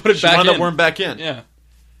 No, she put it back wanted in. that worm back in. Yeah,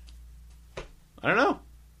 I don't know.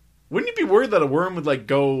 Wouldn't you be worried that a worm would like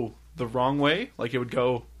go the wrong way? Like it would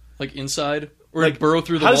go like inside or like burrow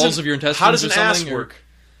through the how does walls an- of your intestines. How does or an ass something, or-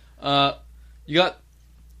 work?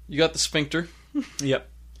 You got the sphincter. Yep.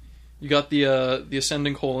 You got the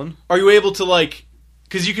ascending colon. Are you able to like?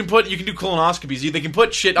 Because you can do colonoscopies. They can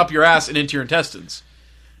put shit up your ass and into your intestines.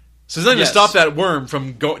 So it's nothing Yes. to stop that worm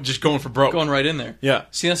from just going for broke. Going right in there. Yeah.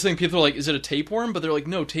 See, that's the thing. People are like, "Is it a tapeworm?" But they're like,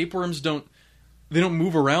 "No, tapeworms don't. They don't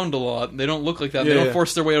move around a lot. They don't look like that. Yeah, they don't yeah.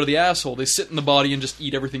 force their way out of the asshole. They sit in the body and just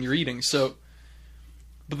eat everything you're eating." So,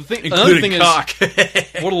 but the thing, another Including thing cock.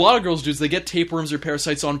 is, what a lot of girls do is they get tapeworms or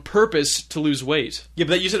parasites on purpose to lose weight. Yeah,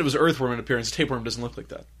 but you said it was earthworm in appearance. Tapeworm doesn't look like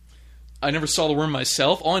that. I never saw the worm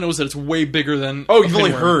myself. All I know is that it's way bigger than. Oh, a you've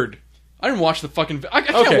only pinworm. heard. I didn't watch the fucking. I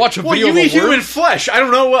can't watch a well, video you of a eat worm. human flesh. I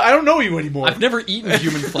don't know. I don't know you anymore. I've never eaten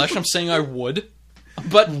human flesh. I'm saying I would,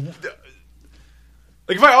 but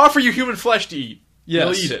Like if I offer you human flesh to eat, Yes.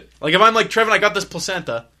 you'll eat it. Like if I'm like Trevin, I got this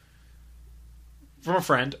placenta from a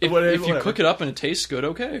friend. if whatever, you cook it up and it tastes good,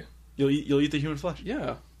 okay, you'll eat the human flesh. yeah.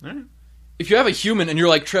 All right. If you have a human and you're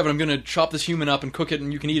like, Trevin, I'm going to chop this human up and cook it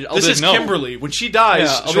and you can eat it. I'll This be is like, no. Kimberly. When she dies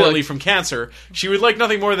Yeah, I'll be shortly like- from cancer, she would like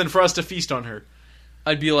nothing more than for us to feast on her.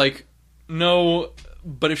 I'd be like, no,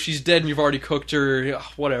 but if she's dead and you've already cooked her, yeah,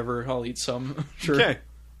 whatever, I'll eat some. Sure. Okay.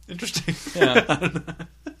 Interesting. Yeah.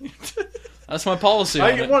 That's my policy on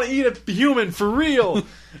I it. want to eat a human for real.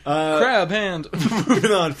 Crab hand.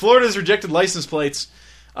 Moving on. Florida's rejected license plates.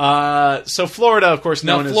 So Florida, of course,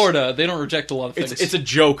 Now, known as... Florida, they don't reject a lot of things. It's a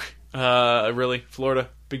joke. Really. Florida,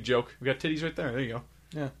 big joke. We got titties right there. There you go.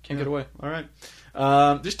 yeah, can't get away. All right.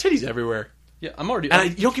 There's titties everywhere. Yeah, I'm already. And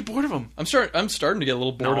you don't get bored of them. I'm starting to get a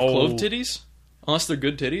little bored No. of clothed titties, unless they're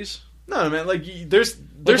good titties. No, man. Like, there's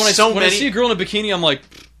Like when so when many... I see a girl in a bikini, I'm like,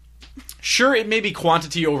 Sure, it may be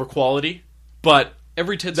quantity over quality, but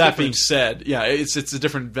every tit's that different. being said, yeah, it's a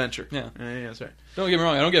different adventure. Yeah. Yeah, that's right. Don't get me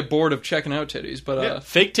wrong, I don't get bored of checking out titties, but Yeah.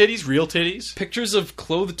 Fake titties, real titties. pictures of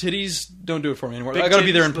clothed titties don't do it for me anymore. Big I gotta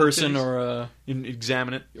be there in titties, little person titties. or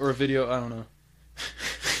Examine it. a video. I don't know.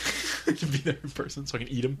 I can be there in person so I can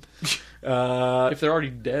eat them. If they're already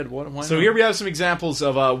dead, why So not? here we have some examples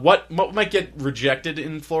of what might get rejected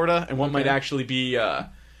in Florida and what might Okay. actually be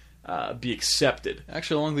accepted.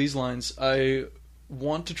 Actually, along these lines, I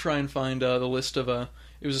want to try and find the list of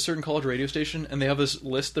it was a certain college radio station, and they have this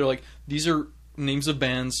list. They're like, these are names of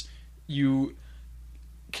bands you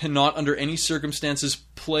cannot, under any circumstances,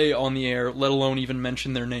 play on the air, let alone even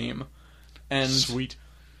mention their name. And Sweet.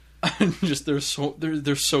 just they're so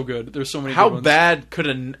good. There's so many. How good ones. bad could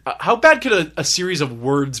a series of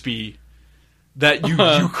words be that you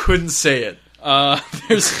couldn't say it?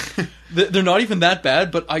 There's they're not even that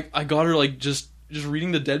bad, but I got her like just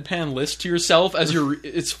reading the deadpan list to yourself as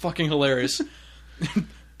it's fucking hilarious.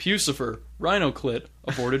 Pucifer, Rhinoclit,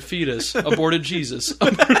 aborted fetus, aborted Jesus.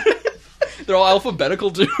 They're all alphabetical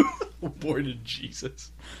too. Aborted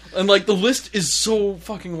Jesus. And like the list is so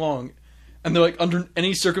fucking long. And they're like, under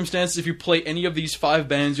any circumstances, if you play any of these 5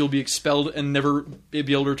 bands, you'll be expelled and never be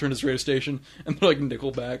able to return to this radio station. And they're like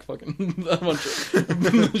Nickelback, fucking a bunch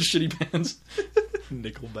of shitty bands.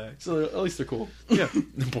 Nickelback. So at least they're cool. Yeah,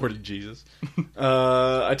 Aborted Jesus.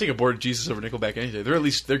 I take Aborted Jesus over Nickelback any day.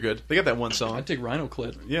 They're good. They got that one song. I'd take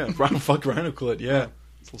Rhinoclit. Yeah, fuck Rhinoclit. Yeah.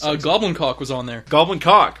 Goblin Cock was on there. Goblin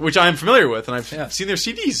Cock, which I'm familiar with, and I've seen their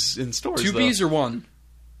CDs in stores. 2 B's or 1?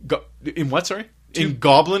 In what? Sorry, in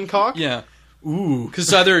Goblin Cock. Yeah. Ooh, because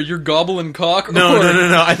it's either you're Goblin Cock or no.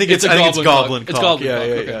 I think it's Goblin Cock. It's Goblin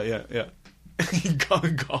Cock. Yeah.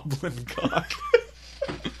 Goblin Cock.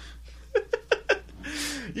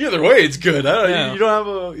 Either way, it's good. You don't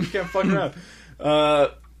have you can't fuck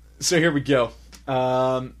around. So here we go.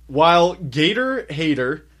 While Gator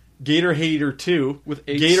Hater 2 with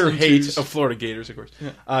H's Gator and Hate twos. of Florida Gators, of course.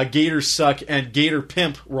 Yeah. Gator Suck and Gator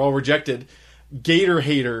Pimp were all rejected. Gator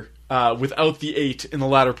Hater, without the 8 in the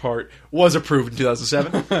latter part, was approved in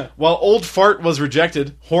 2007. While Old Fart was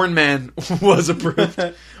rejected, Hornman was approved.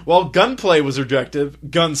 While Gunplay was rejected,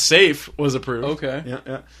 Gun Safe was approved. Okay.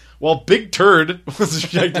 Yeah. While Big Turd was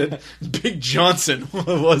rejected, Big Johnson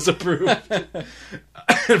was approved.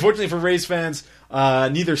 Unfortunately for Rays fans,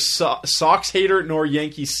 neither Sox Hater nor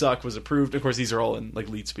Yankee Suck was approved. Of course, these are all in like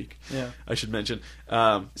lead speak. Yeah, I should mention.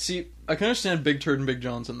 See, I can understand Big Turd and Big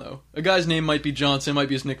Johnson though. A guy's name might be Johnson, might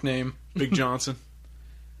be his nickname. Big Johnson.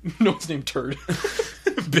 No, it's named Turd.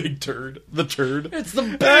 Big Turd. The Turd. It's the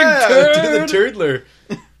Big Turd. The Turdler.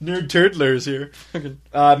 Nerd Turdlers here.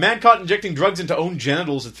 Man caught injecting drugs into own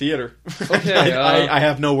genitals at theater. Okay, I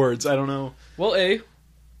have no words. I don't know. Well,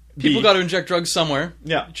 people got to inject drugs somewhere.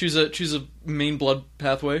 Yeah. Choose a main blood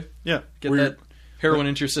pathway. Yeah. Get that heroin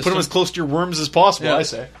into your system. Put them as close to your worms as possible, yeah. I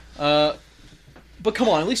say. But come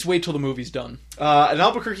on, at least wait till the movie's done. An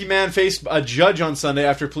Albuquerque man faced a judge on Sunday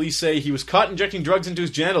after police say he was caught injecting drugs into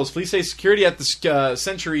his genitals. Police say security at the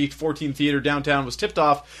Century 14 Theater downtown was tipped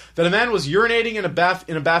off that a man was urinating in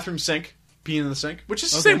a bathroom sink, peeing in the sink, which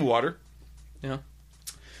is the same water. Yeah.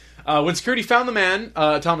 When security found the man,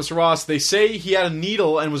 Thomas Ross, they say he had a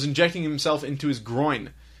needle and was injecting himself into his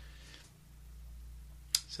groin.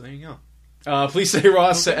 So there you go. Police say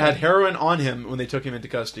Ross had heroin on him when they took him into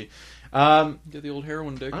custody. Get the old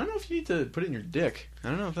heroin dick. I don't know if you need to put it in your dick. I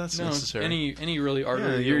don't know if that's necessary. Any really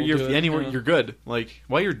artery. You're good. Like,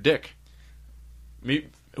 why your dick? Maybe,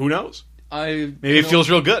 who knows? Maybe it feels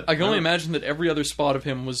real good. I can only imagine that every other spot of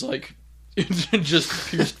him was like just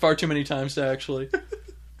pierced far too many times to actually.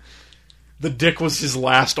 The dick was his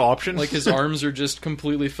last option. Like his arms are just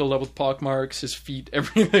completely filled up with pockmarks. His feet,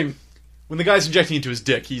 everything. When the guy's injecting into his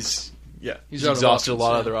dick, he's exhausted a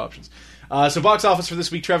lot of other options. So box office for this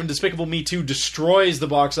week, Trevin, Despicable Me 2 destroys the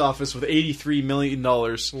box office with $83 million.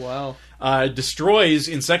 Wow. Destroys,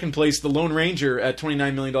 in second place, The Lone Ranger at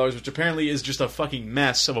 $29 million, which apparently is just a fucking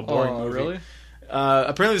mess of a boring movie. Really?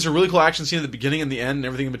 Apparently there's a really cool action scene at the beginning and the end, and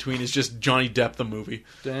everything in between is just Johnny Depp the movie.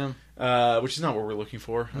 Damn. Which is not what we're looking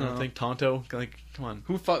for. I don't think. Tonto? Like, come on.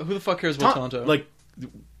 Who the fuck cares about Tonto? Like...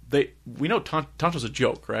 we know Tonto's a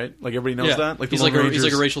joke, right? Like everybody knows that. Like he's like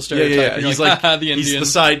a racial stereotype. Yeah. He's like the he's the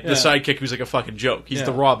sidekick who's like a fucking joke. He's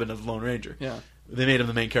the Robin of the Lone Ranger. Yeah. They made him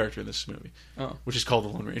the main character in this movie, which is called the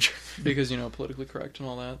Lone Ranger because politically correct and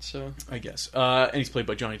all that. So I guess, and he's played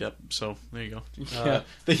by Johnny Depp. So there you go. Yeah.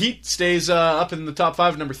 The Heat stays up in the top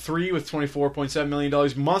 5, number 3 with $24.7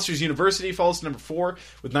 million. Monsters University falls to number 4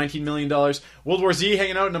 with $19 million. World War Z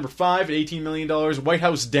hanging out at number 5 at $18 million. White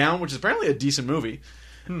House Down, which is apparently a decent movie.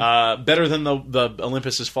 Better than the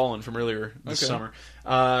Olympus Has Fallen from earlier this summer.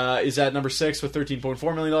 Is at number 6 with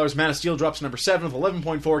 $13.4 million. Man of Steel drops to number 7 with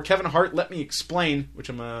 $11.4. Kevin Hart, Let Me Explain, which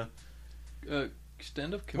I'm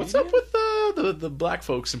stand-up comedian? What's up with the black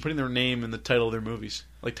folks and putting their name in the title of their movies?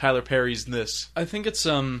 Like Tyler Perry's this. I think it's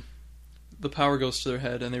the power goes to their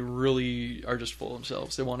head and they really are just full of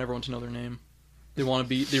themselves. They want everyone to know their name. They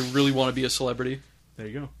really want to be a celebrity. There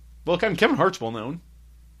you go. Well, Kevin Hart's well known.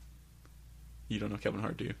 You don't know Kevin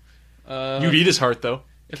Hart, do you? You'd eat his heart, though.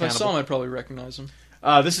 If Cannibal. I saw him, I'd probably recognize him.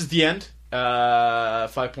 This is The End.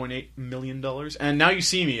 $5.8 million. And Now You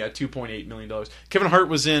See Me at $2.8 million. Kevin Hart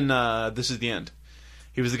was in This Is The End.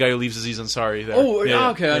 He was the guy who leaves Aziz Ansari there. Oh,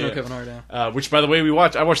 okay. I know Kevin Hart now. Which, by the way, I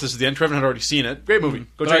watched This Is The End. Trevin had already seen it. Great movie.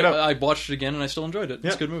 Go check it out. I watched it again, and I still enjoyed it.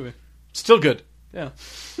 It's a good movie. Still good. Yeah.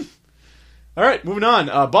 All right, moving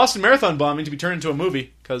on. Boston Marathon bombing to be turned into a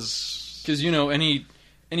movie, because... Because,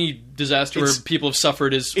 any disaster where people have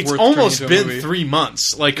suffered is It's worth almost turning into a been movie. 3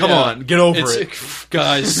 months. Like, come on, get over it.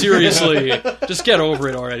 Guys, seriously. Just get over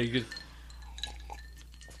it already.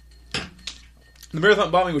 The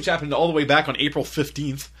Marathon bombing, which happened all the way back on April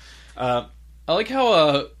 15th. I like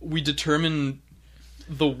how we determine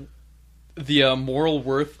the moral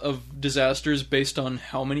worth of disasters based on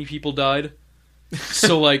how many people died.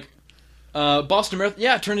 So, like, Boston Marathon,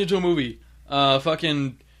 yeah, it turned into a movie.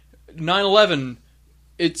 Fucking 9/11,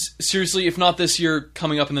 it's seriously, if not this year,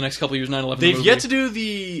 coming up in the next couple of years, 9/11 They've movie. yet to do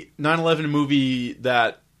the 9/11 movie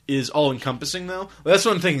that is all-encompassing, though. That's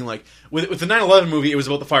what I'm thinking. Like, with the 9/11 movie, it was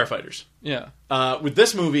about the firefighters. Yeah. With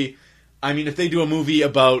this movie, I mean, if they do a movie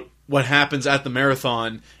about what happens at the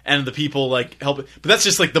marathon and the people, like, help it. But that's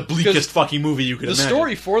just, like, the bleakest fucking movie you could imagine. The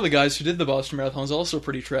story for the guys who did the Boston Marathon is also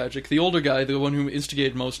pretty tragic. The older guy, the one who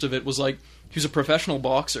instigated most of it, was, like, he was a professional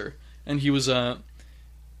boxer. And he was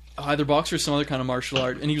either boxer or some other kind of martial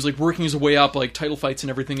art. And he was, like, working his way up, like, title fights and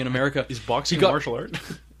everything in America. Is boxing a martial art?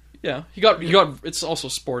 Yeah, he got. It's also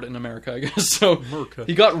sport in America, I guess. So America.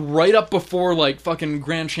 He got right up before like fucking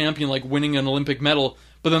grand champion, like winning an Olympic medal.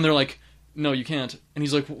 But then they're like, "No, you can't." And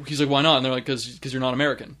he's like, "Why not?" And they're like, "Because you're not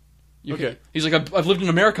American." Okay. He's like, "I've lived in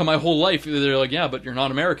America my whole life." They're like, "Yeah, but you're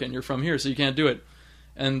not American. You're from here, so you can't do it."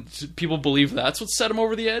 And people believe that's what set him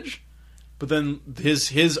over the edge. But then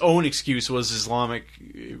his own excuse was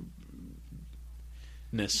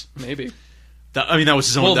Islamic-ness. Maybe. That was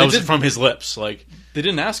his own. Well, that was from his lips. Like, they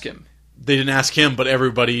didn't ask him. They didn't ask him, but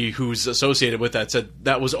everybody who's associated with that said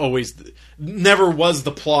that was always, never was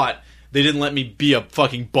the plot. They didn't let me be a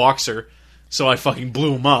fucking boxer, so I fucking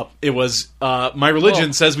blew him up. It was, my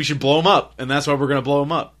religion says we should blow him up, and that's why we're going to blow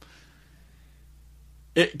him up.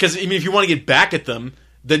 Because, I mean, if you want to get back at them,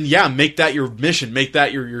 then yeah, make that your mission, make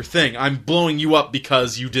that your thing. I'm blowing you up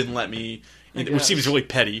because you didn't let me, which seems really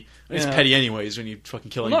petty. It's petty anyways when you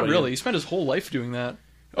fucking kill anybody. Not really. He spent his whole life doing that.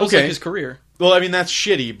 That was like his career. Well, I mean, that's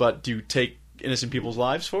shitty, but do you take innocent people's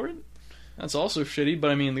lives for it? That's also shitty,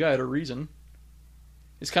 but I mean, the guy had a reason.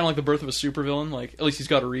 It's kind of like the birth of a supervillain. Like, at least he's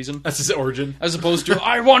got a reason. That's his origin. As opposed to,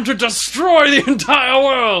 I want to destroy the entire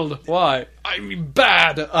world! Why? I'm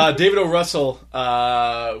bad! David O. Russell,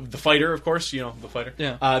 the fighter, of course, you know, the fighter.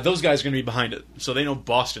 Yeah. Those guys are going to be behind it. So they know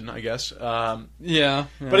Boston, I guess. Yeah.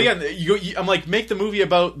 But again, I'm like, make the movie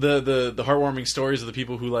about the heartwarming stories of the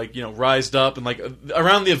people who, like, you know, rised up. And, like,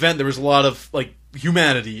 around the event, there was a lot of, like,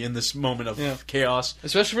 humanity in this moment of chaos.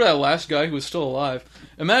 Especially for that last guy who was still alive.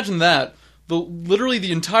 Imagine that. Literally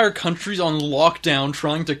the entire country's on lockdown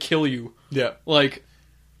trying to kill you. Yeah. Like,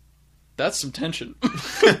 that's some tension.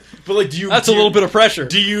 But, like, That's a little bit of pressure.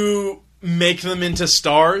 Do you make them into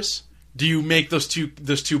stars? Do you make those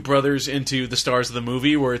two brothers into the stars of the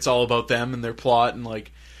movie where it's all about them and their plot and,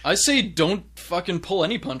 like... I say don't fucking pull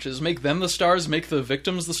any punches. Make them the stars, make the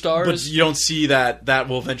victims the stars. But you don't see that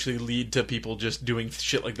will eventually lead to people just doing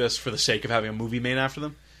shit like this for the sake of having a movie made after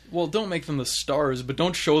them? Well, don't make them the stars, but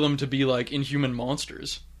don't show them to be, like, inhuman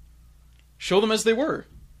monsters. Show them as they were.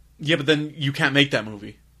 Yeah, but then you can't make that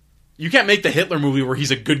movie. You can't make the Hitler movie where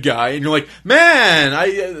he's a good guy, and you're like, man,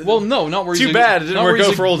 well, no, not where he's too bad it didn't work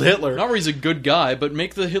out for old Hitler. Not where he's a good guy, but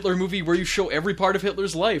make the Hitler movie where you show every part of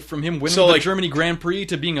Hitler's life, from him winning the Germany Grand Prix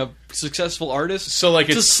to being a successful artist, so like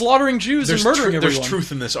to slaughtering Jews and murdering everyone. There's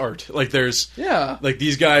truth in this art. Like, there's... Yeah. Like,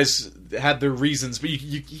 these guys had their reasons, but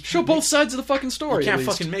you show both sides of the fucking story. You can't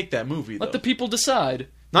fucking make that movie, though. Let the people decide.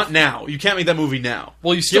 Not now. You can't make that movie now.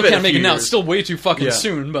 Well, you still can't make it now. It's still way too fucking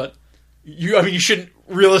soon, but... I mean, you shouldn't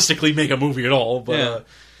realistically make a movie at all, but...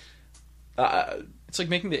 it's like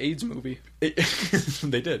making the AIDS movie.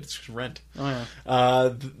 They did. It's Rent. Oh,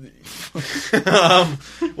 yeah.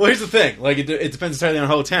 Well, here's the thing. Like, it depends entirely on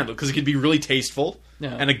how it's handled, because it could be really tasteful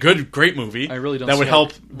and a great movie. I really don't that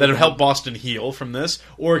would help Boston heal from this,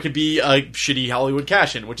 or it could be a shitty Hollywood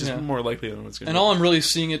cash-in, which is more likely than what's going to be. And all I'm really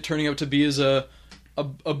seeing it turning out to be is a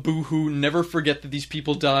boo-hoo, never forget that these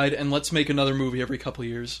people died, and let's make another movie every couple of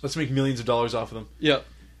years. Let's make millions of dollars off of them. Yeah.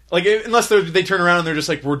 Like, unless they turn around and they're just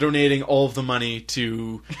like, we're donating all of the money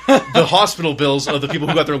to the hospital bills of the people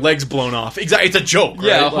who got their legs blown off. Exactly, it's a joke, right?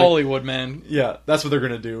 Yeah, like, Hollywood, man. Yeah, that's what they're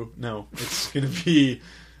gonna do. No, it's gonna be...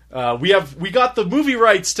 we got the movie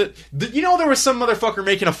rights to... there was some motherfucker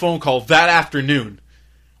making a phone call that afternoon.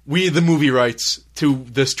 We the movie rights to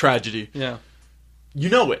this tragedy. Yeah. You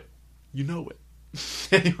know it.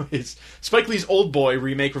 Anyways, Spike Lee's Old Boy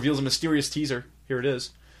remake reveals a mysterious teaser. Here it is.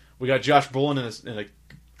 We got Josh Brolin in a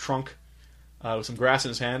trunk with some grass in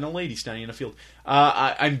his hand and a lady standing in a field.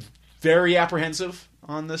 I'm very apprehensive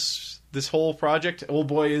on this whole project. Old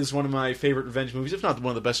Boy is one of my favorite revenge movies, if not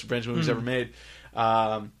one of the best revenge movies ever made.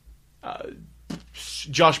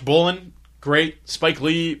 Josh Brolin, great. Spike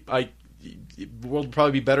Lee, the world would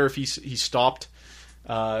probably be better if he stopped.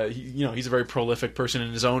 He's a very prolific person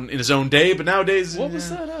in his own day, but nowadays, what was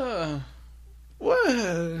that? What?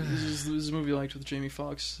 This is a movie I liked with Jamie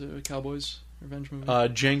Foxx, Cowboys revenge movie.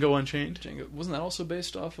 Django Unchained. Wasn't that also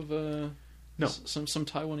based off of No. some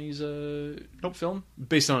Taiwanese film?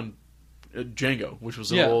 Based on Django, which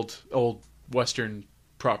was an old Western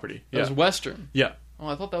property. It was Western. Yeah. Oh,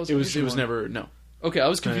 I thought that was. It was never no. Okay, I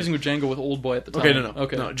was confusing with Django with Old Boy at the time. Okay, no.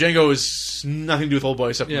 Okay. No, Django is nothing to do with Old Boy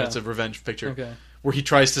except that it's a revenge picture. Okay. Where he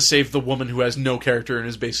tries to save the woman who has no character and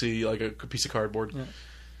is basically like a piece of cardboard. Yeah.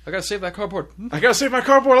 I gotta save that cardboard. I gotta save my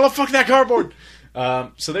cardboard. I love fuck that cardboard.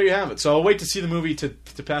 So there you have it. So I'll wait to see the movie to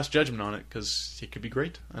pass judgment on it because it could be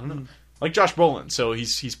great. I don't know. Like Josh Brolin, so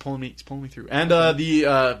he's pulling me through. And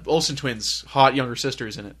the Olsen twins' hot younger sister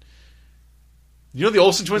is in it. You know the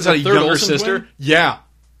Olsen twins had a younger Olsen sister? twin? Yeah.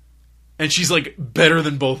 And she's like better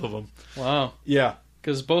than both of them. Wow. Yeah.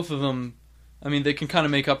 Because both of them, I mean, they can kind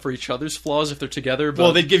of make up for each other's flaws if they're together. But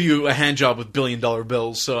Well, they'd give you a hand job with $1 billion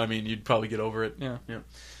bills, so I mean, you'd probably get over it. Yeah.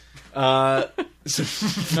 No,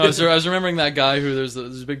 I was remembering that guy who there's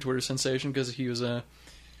a big Twitter sensation because he was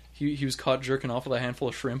he was caught jerking off with a handful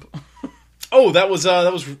of shrimp. Oh, that was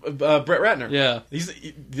Brett Ratner. Yeah,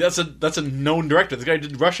 that's a known director. The guy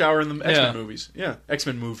did Rush Hour in the X-Men Yeah. movies. Yeah,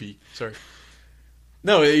 X-Men movie. Sorry.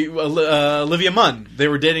 No, Olivia Munn. They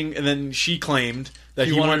were dating, and then she claimed that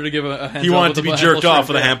he wanted to give a hand he job wanted with to a be handful jerked of off shrimp,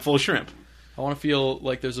 with a yeah. handful of shrimp. I want to feel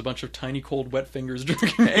like there's a bunch of tiny, cold, wet fingers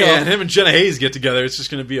jerking me Yeah, off. and him and Jenna Hayes get together. It's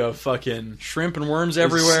just going to be a fucking Shrimp and worms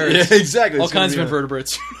everywhere. Yeah, It's exactly. all It's gonna kinds of be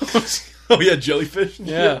invertebrates. Oh yeah, jellyfish.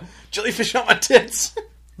 Yeah. Jellyfish on my tits.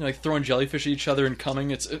 Like throwing jellyfish at each other and coming.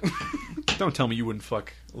 It's Don't tell me you wouldn't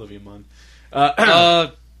fuck Olivia Munn.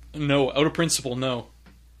 no, out of principle, no.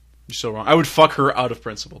 You're so wrong. I would fuck her out of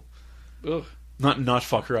principle. Ugh. Not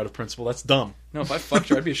fuck her out of principle. That's dumb. No, if I fucked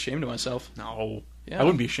her, I'd be ashamed of myself. No. Yeah. I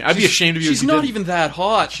wouldn't be ashamed. I'd be ashamed of you. She's if you not didn't. even that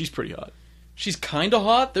hot. She's pretty hot. She's kind of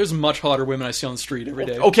hot. There's much hotter women I see on the street every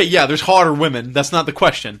day. Okay, yeah, there's hotter women. That's not the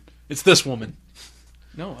question. It's this woman.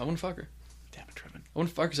 No, I wouldn't fuck her. Damn it, Trevin. I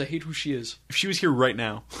wouldn't fuck her because I hate who she is. If she was here right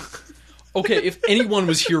now. Okay, if anyone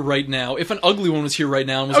was here right now, if an ugly one was here right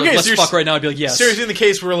now and was Okay, like, let's so fuck right now, I'd be like, yes. Seriously, in the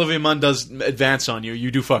case where Olivia Munn does advance on you,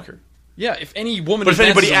 you do fuck her. Yeah, if any woman But if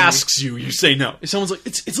advances anybody on me- asks you, you say no. if someone's like,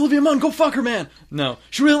 it's Olivia Munn, go fuck her, man. No.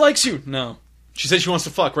 She really likes you. No. She said she wants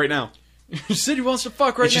to fuck right now. She said he wants to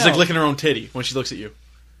fuck right And she's now. like licking her own titty when she looks at you.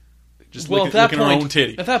 Just well, licking her own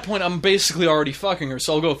titty. At that point, I'm basically already fucking her,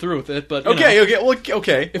 so I'll go through with it. But you know,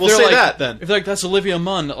 Okay. if We'll they're say like- that then. If they're like, that's Olivia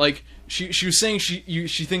Munn, like she was saying she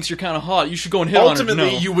thinks you're kind of hot. You should go and hit Ultimately, on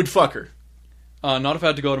her. No. you would fuck her. Not if I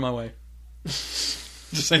had to go out of my way. The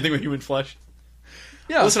same thing with human flesh.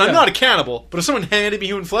 Yeah. Listen, yeah. I'm not a cannibal, but if someone handed me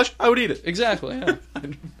human flesh, I would eat it. Exactly. Yeah.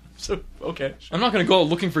 So, okay. I'm not going to go out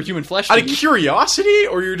looking for human flesh. To Out of eat. curiosity,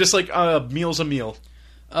 or you're just like, meal's a meal?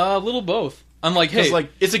 A little both. I'm like, hey, Because,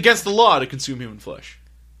 like, it's against the law to consume human flesh.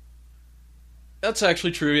 that's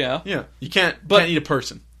actually true. Yeah. Yeah. You can't eat a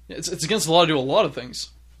person. It's against the law to do a lot of things.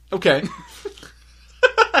 Okay.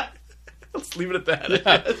 Let's leave it at that.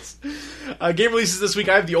 Yeah. I guess. Game releases this week.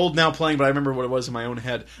 I have the old now playing, but I remember what it was in my own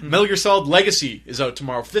head. Metal Gear Solid Legacy is out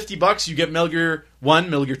tomorrow. $50. You get Metal Gear 1,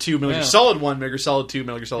 Metal Gear 2, Metal Gear Solid 1, Metal Gear Solid 2,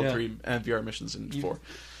 Metal Gear Solid 3, and VR missions in 4.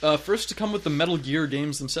 First to come with the Metal Gear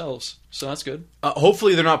games themselves, so that's good.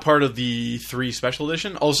 Hopefully they're not part of the 3 special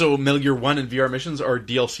edition. Also, Metal Gear 1 and VR missions are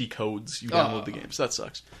DLC codes. You download the games. That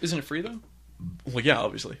sucks. Isn't it free though? Well, yeah,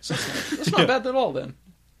 obviously. That's not bad at all. Then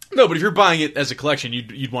No, but if you're buying it as a collection,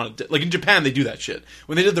 you'd want it. Like in Japan, they do that shit.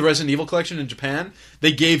 When they did the Resident Evil collection in Japan,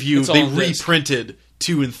 they gave you It's all they on disc. reprinted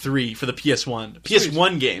 2 and 3 for the PS1.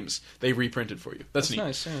 PS1 games they reprinted for you. That's neat.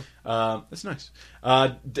 nice. Yeah. That's nice.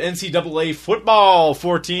 The NCAA Football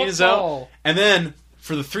 14 is out, Football. and then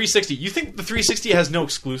for the 360, you think the 360 has no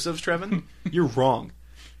exclusives, Trevin? You're wrong.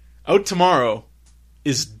 Out tomorrow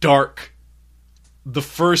is Dark, the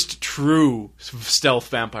first true stealth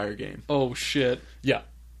vampire game. Oh shit. Yeah.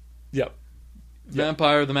 Yep.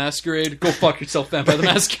 Vampire the Masquerade. Go fuck yourself, Vampire the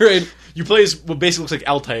Masquerade. You play as what basically looks like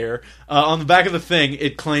Altair. On the back of the thing,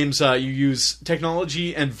 it claims you use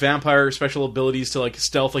technology and vampire special abilities to like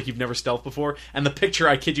stealth like you've never stealthed before. And the picture,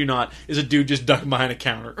 I kid you not, is a dude just ducking behind a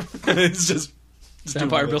counter. It's just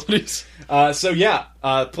Vampire abilities.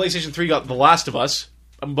 PlayStation 3 got The Last of Us,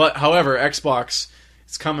 but however, Xbox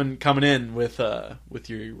is coming in with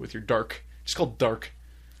your Dark. It's called Dark,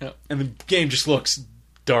 Yep. and the game just looks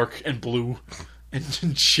dark and blue and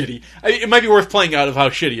shitty. It might be worth playing out of how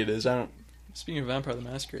shitty it is. I don't. Speaking of Vampire the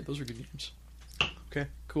Masquerade, those were good games. Okay,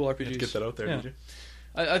 Cool RPGs. let's get that out there. Yeah. Did you?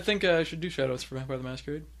 I think I should do shoutouts for Vampire the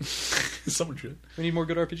Masquerade. Someone should. We need more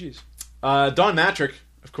good RPGs. Don Matrick,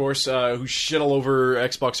 of course, who shit all over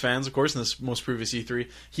Xbox fans, of course, in this most previous E3.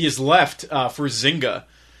 He has left for Zynga.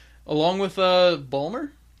 Along with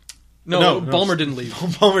Ballmer? No, Ballmer didn't leave.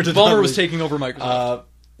 Ballmer was taking over Microsoft.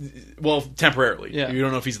 Well, temporarily. Yeah. You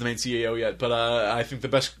don't know if he's the main CEO yet, but I think the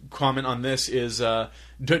best comment on this is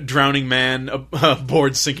drowning man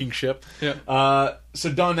aboard sinking ship. Yeah.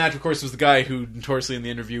 So Don Matrick, of course, was the guy who notoriously in the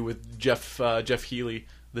interview with Jeff Healy,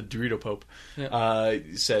 the Dorito Pope,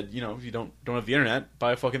 said, if you don't have the internet,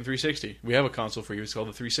 buy a fucking 360. We have a console for you. It's called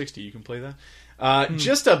the 360. You can play that.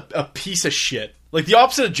 Just a piece of shit. Like the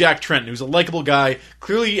opposite of Jack Tretton, who's a likable guy,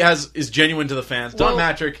 clearly is genuine to the fans. Don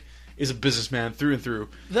Matrick is a businessman through and through.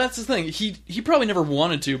 That's the thing. He probably never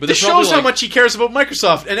wanted to, but this shows how much he cares about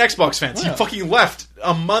Microsoft and Xbox fans. Yeah. He fucking left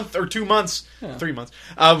a month or 2 months, 3 months,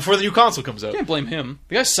 before the new console comes out. Can't blame him.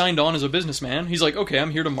 The guy signed on as a businessman. He's like, okay,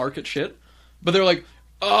 I'm here to market shit. But they're like,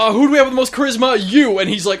 who do we have with the most charisma? You. And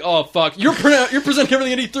he's like, oh, fuck. You're presenting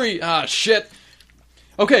everything at E3. Ah, shit.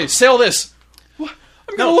 Okay, sell this.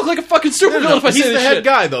 I'm going to look like a fucking supervillain if I say this shit. He's the head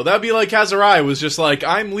guy, though. That would be like Hazarai was just like,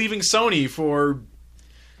 I'm leaving Sony for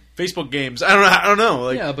Facebook games. I don't know.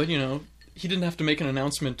 Like, yeah, but, he didn't have to make an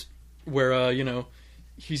announcement where,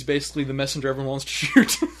 he's basically the messenger everyone wants to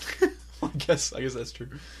shoot. I guess that's true.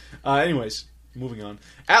 Anyways, moving on.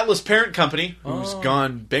 Atlas Parent Company, who's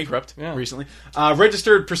gone bankrupt recently,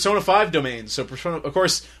 registered Persona 5 domains. So, Persona, of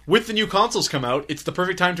course, with the new consoles come out, it's the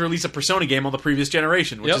perfect time to release a Persona game on the previous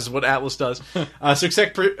generation, which is what Atlas does. So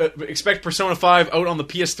expect Persona 5 out on the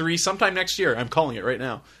PS3 sometime next year. I'm calling it right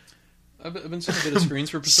now. I've been seeing a bit of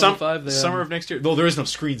screens for Persona 5. Summer of next year. Though there is no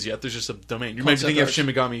screens yet. There's just a domain. You might be thinking of Shin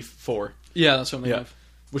Megami 4. Yeah, that's what I'm thinking of.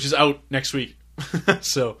 Which is out next week.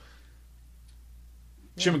 So...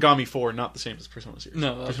 Shin Megami 4, not the same as Persona series.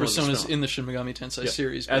 No, Persona's in the Shin Megami Tensei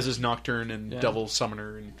series. As is Nocturne and Devil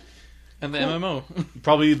Summoner. And the MMO.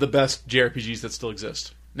 Probably the best JRPGs that still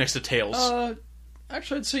exist. Next to Tales.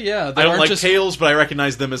 Actually, I'd say, yeah. I don't like Tales, but I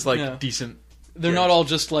recognize them as, decent. They're not all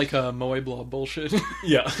just, Moe Blob bullshit.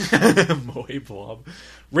 Yeah. Moe Blob.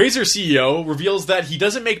 Razer CEO reveals that he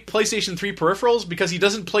doesn't make PlayStation 3 peripherals because he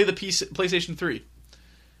doesn't play the PlayStation 3.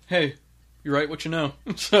 Hey, you write what you know.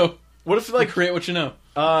 So... What if, create what you know?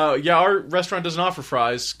 Our restaurant doesn't offer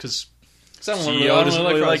fries because CEO doesn't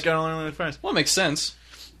really like fries. Well, it makes sense.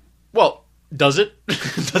 Well, does it?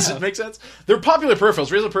 Does it make sense? They're popular peripherals.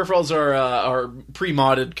 Razer peripherals are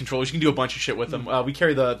pre-modded controllers. You can do a bunch of shit with them. We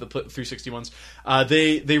carry the 360 ones.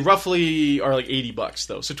 They roughly are like $80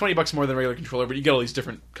 though, so $20 more than a regular controller. But you get all these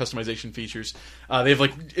different customization features. They have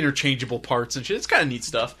interchangeable parts and shit. It's kind of neat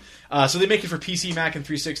stuff. So they make it for PC, Mac, and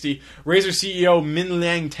 360. Razer CEO Min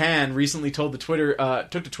Liang Tan recently took to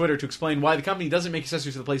Twitter to explain why the company doesn't make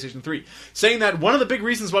accessories for the PlayStation 3, saying that one of the big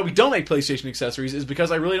reasons why we don't make PlayStation accessories is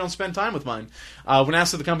because I really don't spend time with mine. When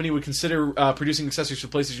asked if the company would consider producing accessories for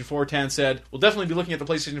the PlayStation 4, Tan said, "We'll definitely be looking at the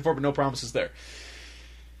PlayStation 4, but no promises there."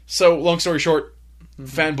 So, long story short,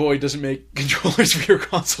 fanboy doesn't make controllers for your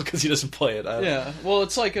console because he doesn't play it. Well,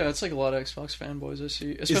 it's like a lot of Xbox fanboys I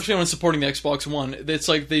see, especially when it's supporting the Xbox One. It's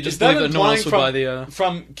like they just believe that no one else would buy the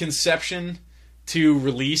from conception to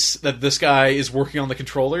release that this guy is working on the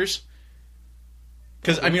controllers.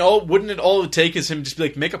 Because wouldn't it all it would take is him just be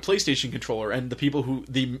like, make a PlayStation controller, and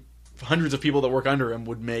the hundreds of people that work under him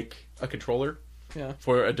would make a controller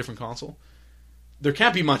for a different console. There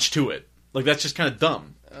can't be much to it. That's just kind of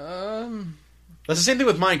dumb. That's the same thing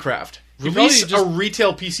with Minecraft. Release a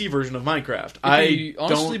retail PC version of Minecraft. He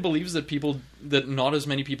honestly believes that not as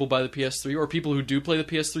many people buy the PS3, or people who do play the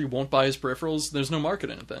PS3 won't buy his peripherals. There's no market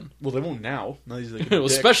in it then. Well, they won't now.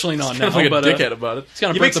 Especially not now. Like a dickhead about it. He's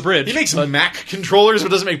kind of break the bridge. He makes Mac controllers, but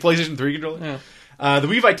doesn't make PlayStation 3 controllers. Yeah. The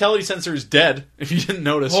Wii Vitality sensor is dead. If you didn't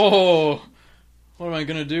notice. Oh, what am I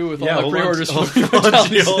going to do with all my pre-orders for the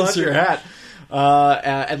Vitality sensor? Hold on to your hat.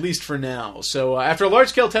 At least for now. So after a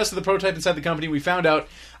large-scale test of the prototype inside the company, we found out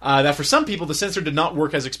that for some people the sensor did not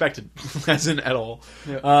work as expected, as in at all.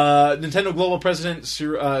 Yep. Nintendo Global President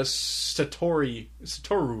Satoru.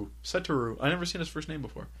 I never seen his first name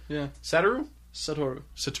before. Yeah. Satoru.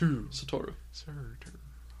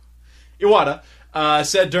 Iwata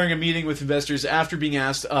said during a meeting with investors after being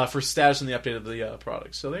asked for status on the update of the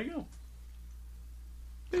product. So there you go.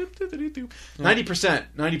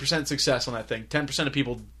 90% success on that thing. 10% of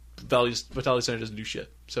people Vitality Center doesn't do shit.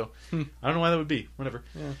 So I don't know why that would be. Whatever.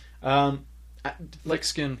 Yeah. Like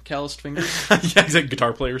skin, calloused fingers. Yeah, exactly.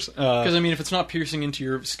 Guitar players. Because if it's not piercing into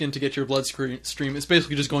your skin to get your blood stream, it's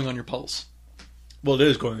basically just going on your pulse. Well, it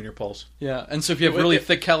is going on your pulse. Yeah, and so if you have really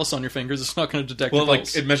thick callus on your fingers, it's not going to detect your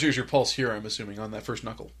pulse. It measures your pulse here, I'm assuming, on that first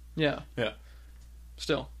knuckle. Yeah. Yeah.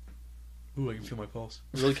 Still. Ooh, I can feel my pulse.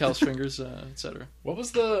 Really callous fingers, etc. What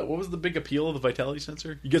was the big appeal of the vitality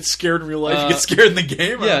sensor? You get scared in real life. You get scared in the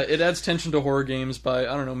game. Yeah, it adds tension to horror games by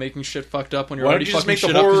making shit fucked up when you're Why already don't you just fucking make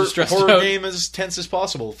shit the up 'cause horror, you're stressed horror out. game as tense as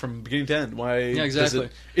possible from beginning to end? Why? Yeah, exactly.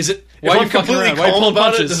 Is it? Why if are I'm you fucking completely around? Why are you calm pulling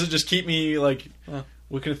about it, punches? does it just keep me like? Yeah.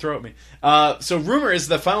 What can it throw at me? So rumor is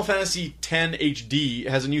that Final Fantasy X HD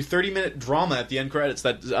has a new 30-minute drama at the end credits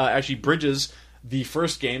that actually bridges the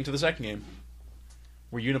first game to the second game,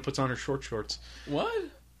 where Yuna puts on her shorts. What?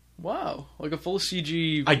 Wow, like a full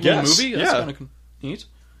CG I guess, movie? That's yeah. kind of neat.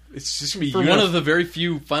 It's just gonna be For Yuna. one of the very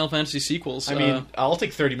few Final Fantasy sequels. I mean, I'll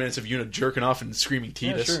take 30 minutes of Yuna jerking off and screaming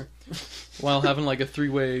yeah, Tidus. sure. While having like a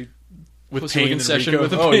 3-way With pussy Pain licking and session Rico.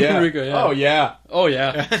 with a Oh, Pain yeah. and Rico, yeah. Oh, yeah. Oh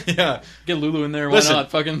yeah, Yeah. get Lulu in there. Why Listen,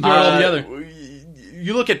 not? Fucking do it all together.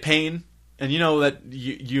 You look at Pain, and you know that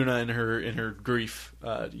Yuna in her grief, she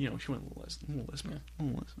went a little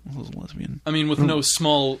lesbian. I mean, with no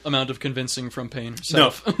small amount of convincing from Pain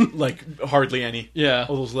herself. No, like hardly any. Yeah.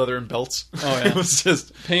 All those leather and belts. Oh, yeah. It was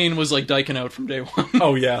just. Pain was like diking out from day one.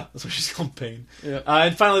 Oh yeah, that's why she's called Pain. Yeah.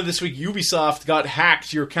 And finally, this week, Ubisoft got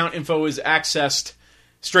hacked. Your account info is accessed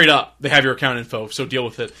straight up. They have your account info, so deal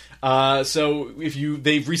with it. So if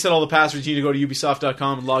they've reset all the passwords, you need to go to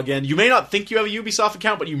Ubisoft.com and log in. You may not think you have a Ubisoft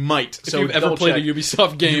account, but you might. If so you've ever played a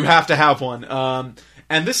Ubisoft game, you have to have one.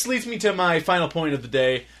 And this leads me to my final point of the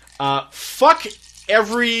day. Fuck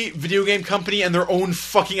every video game company and their own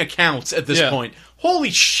fucking accounts at this point.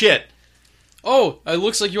 Holy shit. Oh, it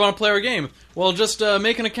looks like you want to play our game. Well, just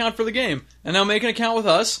make an account for the game. And now make an account with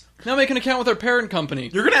us. Now make an account with our parent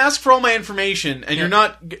company. You're going to ask for all my information, and you're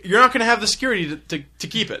not going to have the security to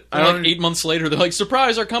keep it. And like 8 months later, they're like,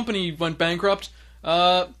 surprise, our company went bankrupt.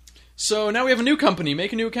 So now we have a new company.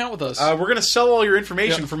 Make a new account with us. We're going to sell all your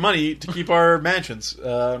information for money to keep our mansions.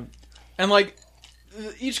 And like,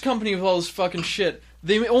 each company with all this fucking shit,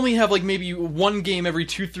 they only have like maybe one game every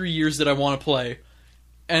 2-3 years that I want to play.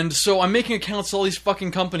 And so I'm making accounts to all these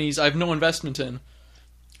fucking companies I have no investment in.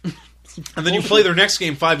 And then you play their next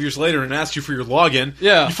game 5 years later and ask you for your login.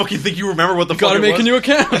 Yeah. You fucking think you remember what the fuck Gotta it make was? a new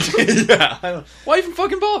account. Yeah. Why even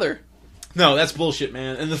fucking bother? No, that's bullshit,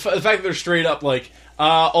 man. And the fact that they're straight up like,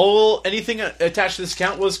 anything attached to this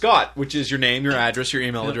account was Scott, which is your name, your address, your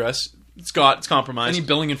email address. It's Scott. It's compromised. Any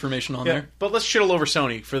billing information on there. But let's shit all over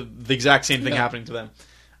Sony for the exact same thing happening to them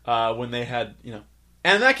when they had,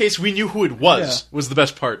 And in that case, we knew who it was the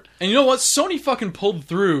best part. And you know what? Sony fucking pulled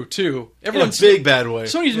through, too. Everyone's in a big bad way.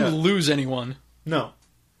 Sony didn't lose anyone. No.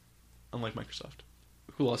 Unlike Microsoft.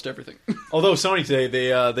 Who lost everything. Although Sony today,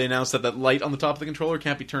 they announced that light on the top of the controller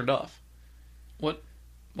can't be turned off. What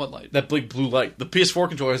light? That big blue light. The PS4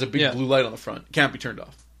 controller has a big blue light on the front. It can't be turned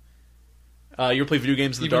off. You ever play video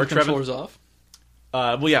games in the dark, Trevor? Even the controller's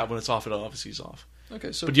off? Well, yeah, when it's off, it obviously is off.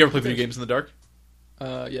 Okay, so... But do you ever play video games in the dark?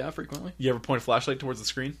 Yeah, frequently. You ever point a flashlight towards the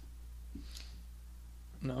screen?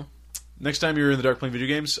 No. Next time you're in the dark playing video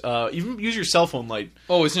games, even use your cell phone light.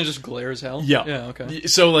 Oh, isn't it just glare as hell? Yeah. Yeah, okay.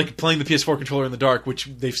 So, like, playing the PS4 controller in the dark, which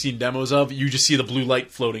they've seen demos of, you just see the blue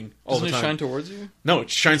light floating all Doesn't the time. it shine towards you? No, it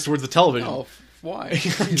shines towards the television. Oh, why?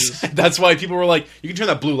 Jesus. That's why people were like, you can turn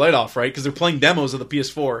that blue light off, right? Because they're playing demos of the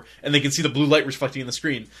PS4, and they can see the blue light reflecting in the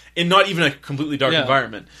screen. In not even a completely dark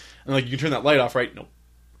environment. And, like, you can turn that light off, right? No.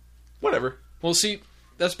 Whatever. Well, see,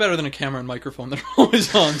 that's better than a camera and microphone that are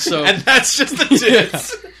always on, so... And that's just the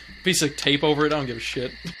tits. Piece of tape over it, I don't give a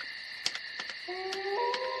shit.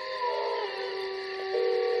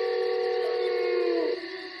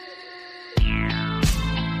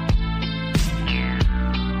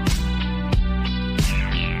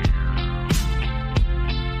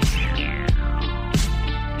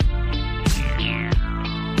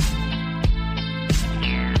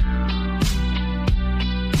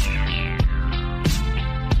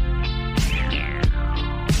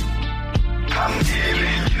 I'm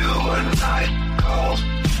giving you a night call,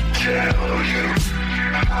 tell you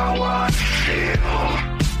how I feel.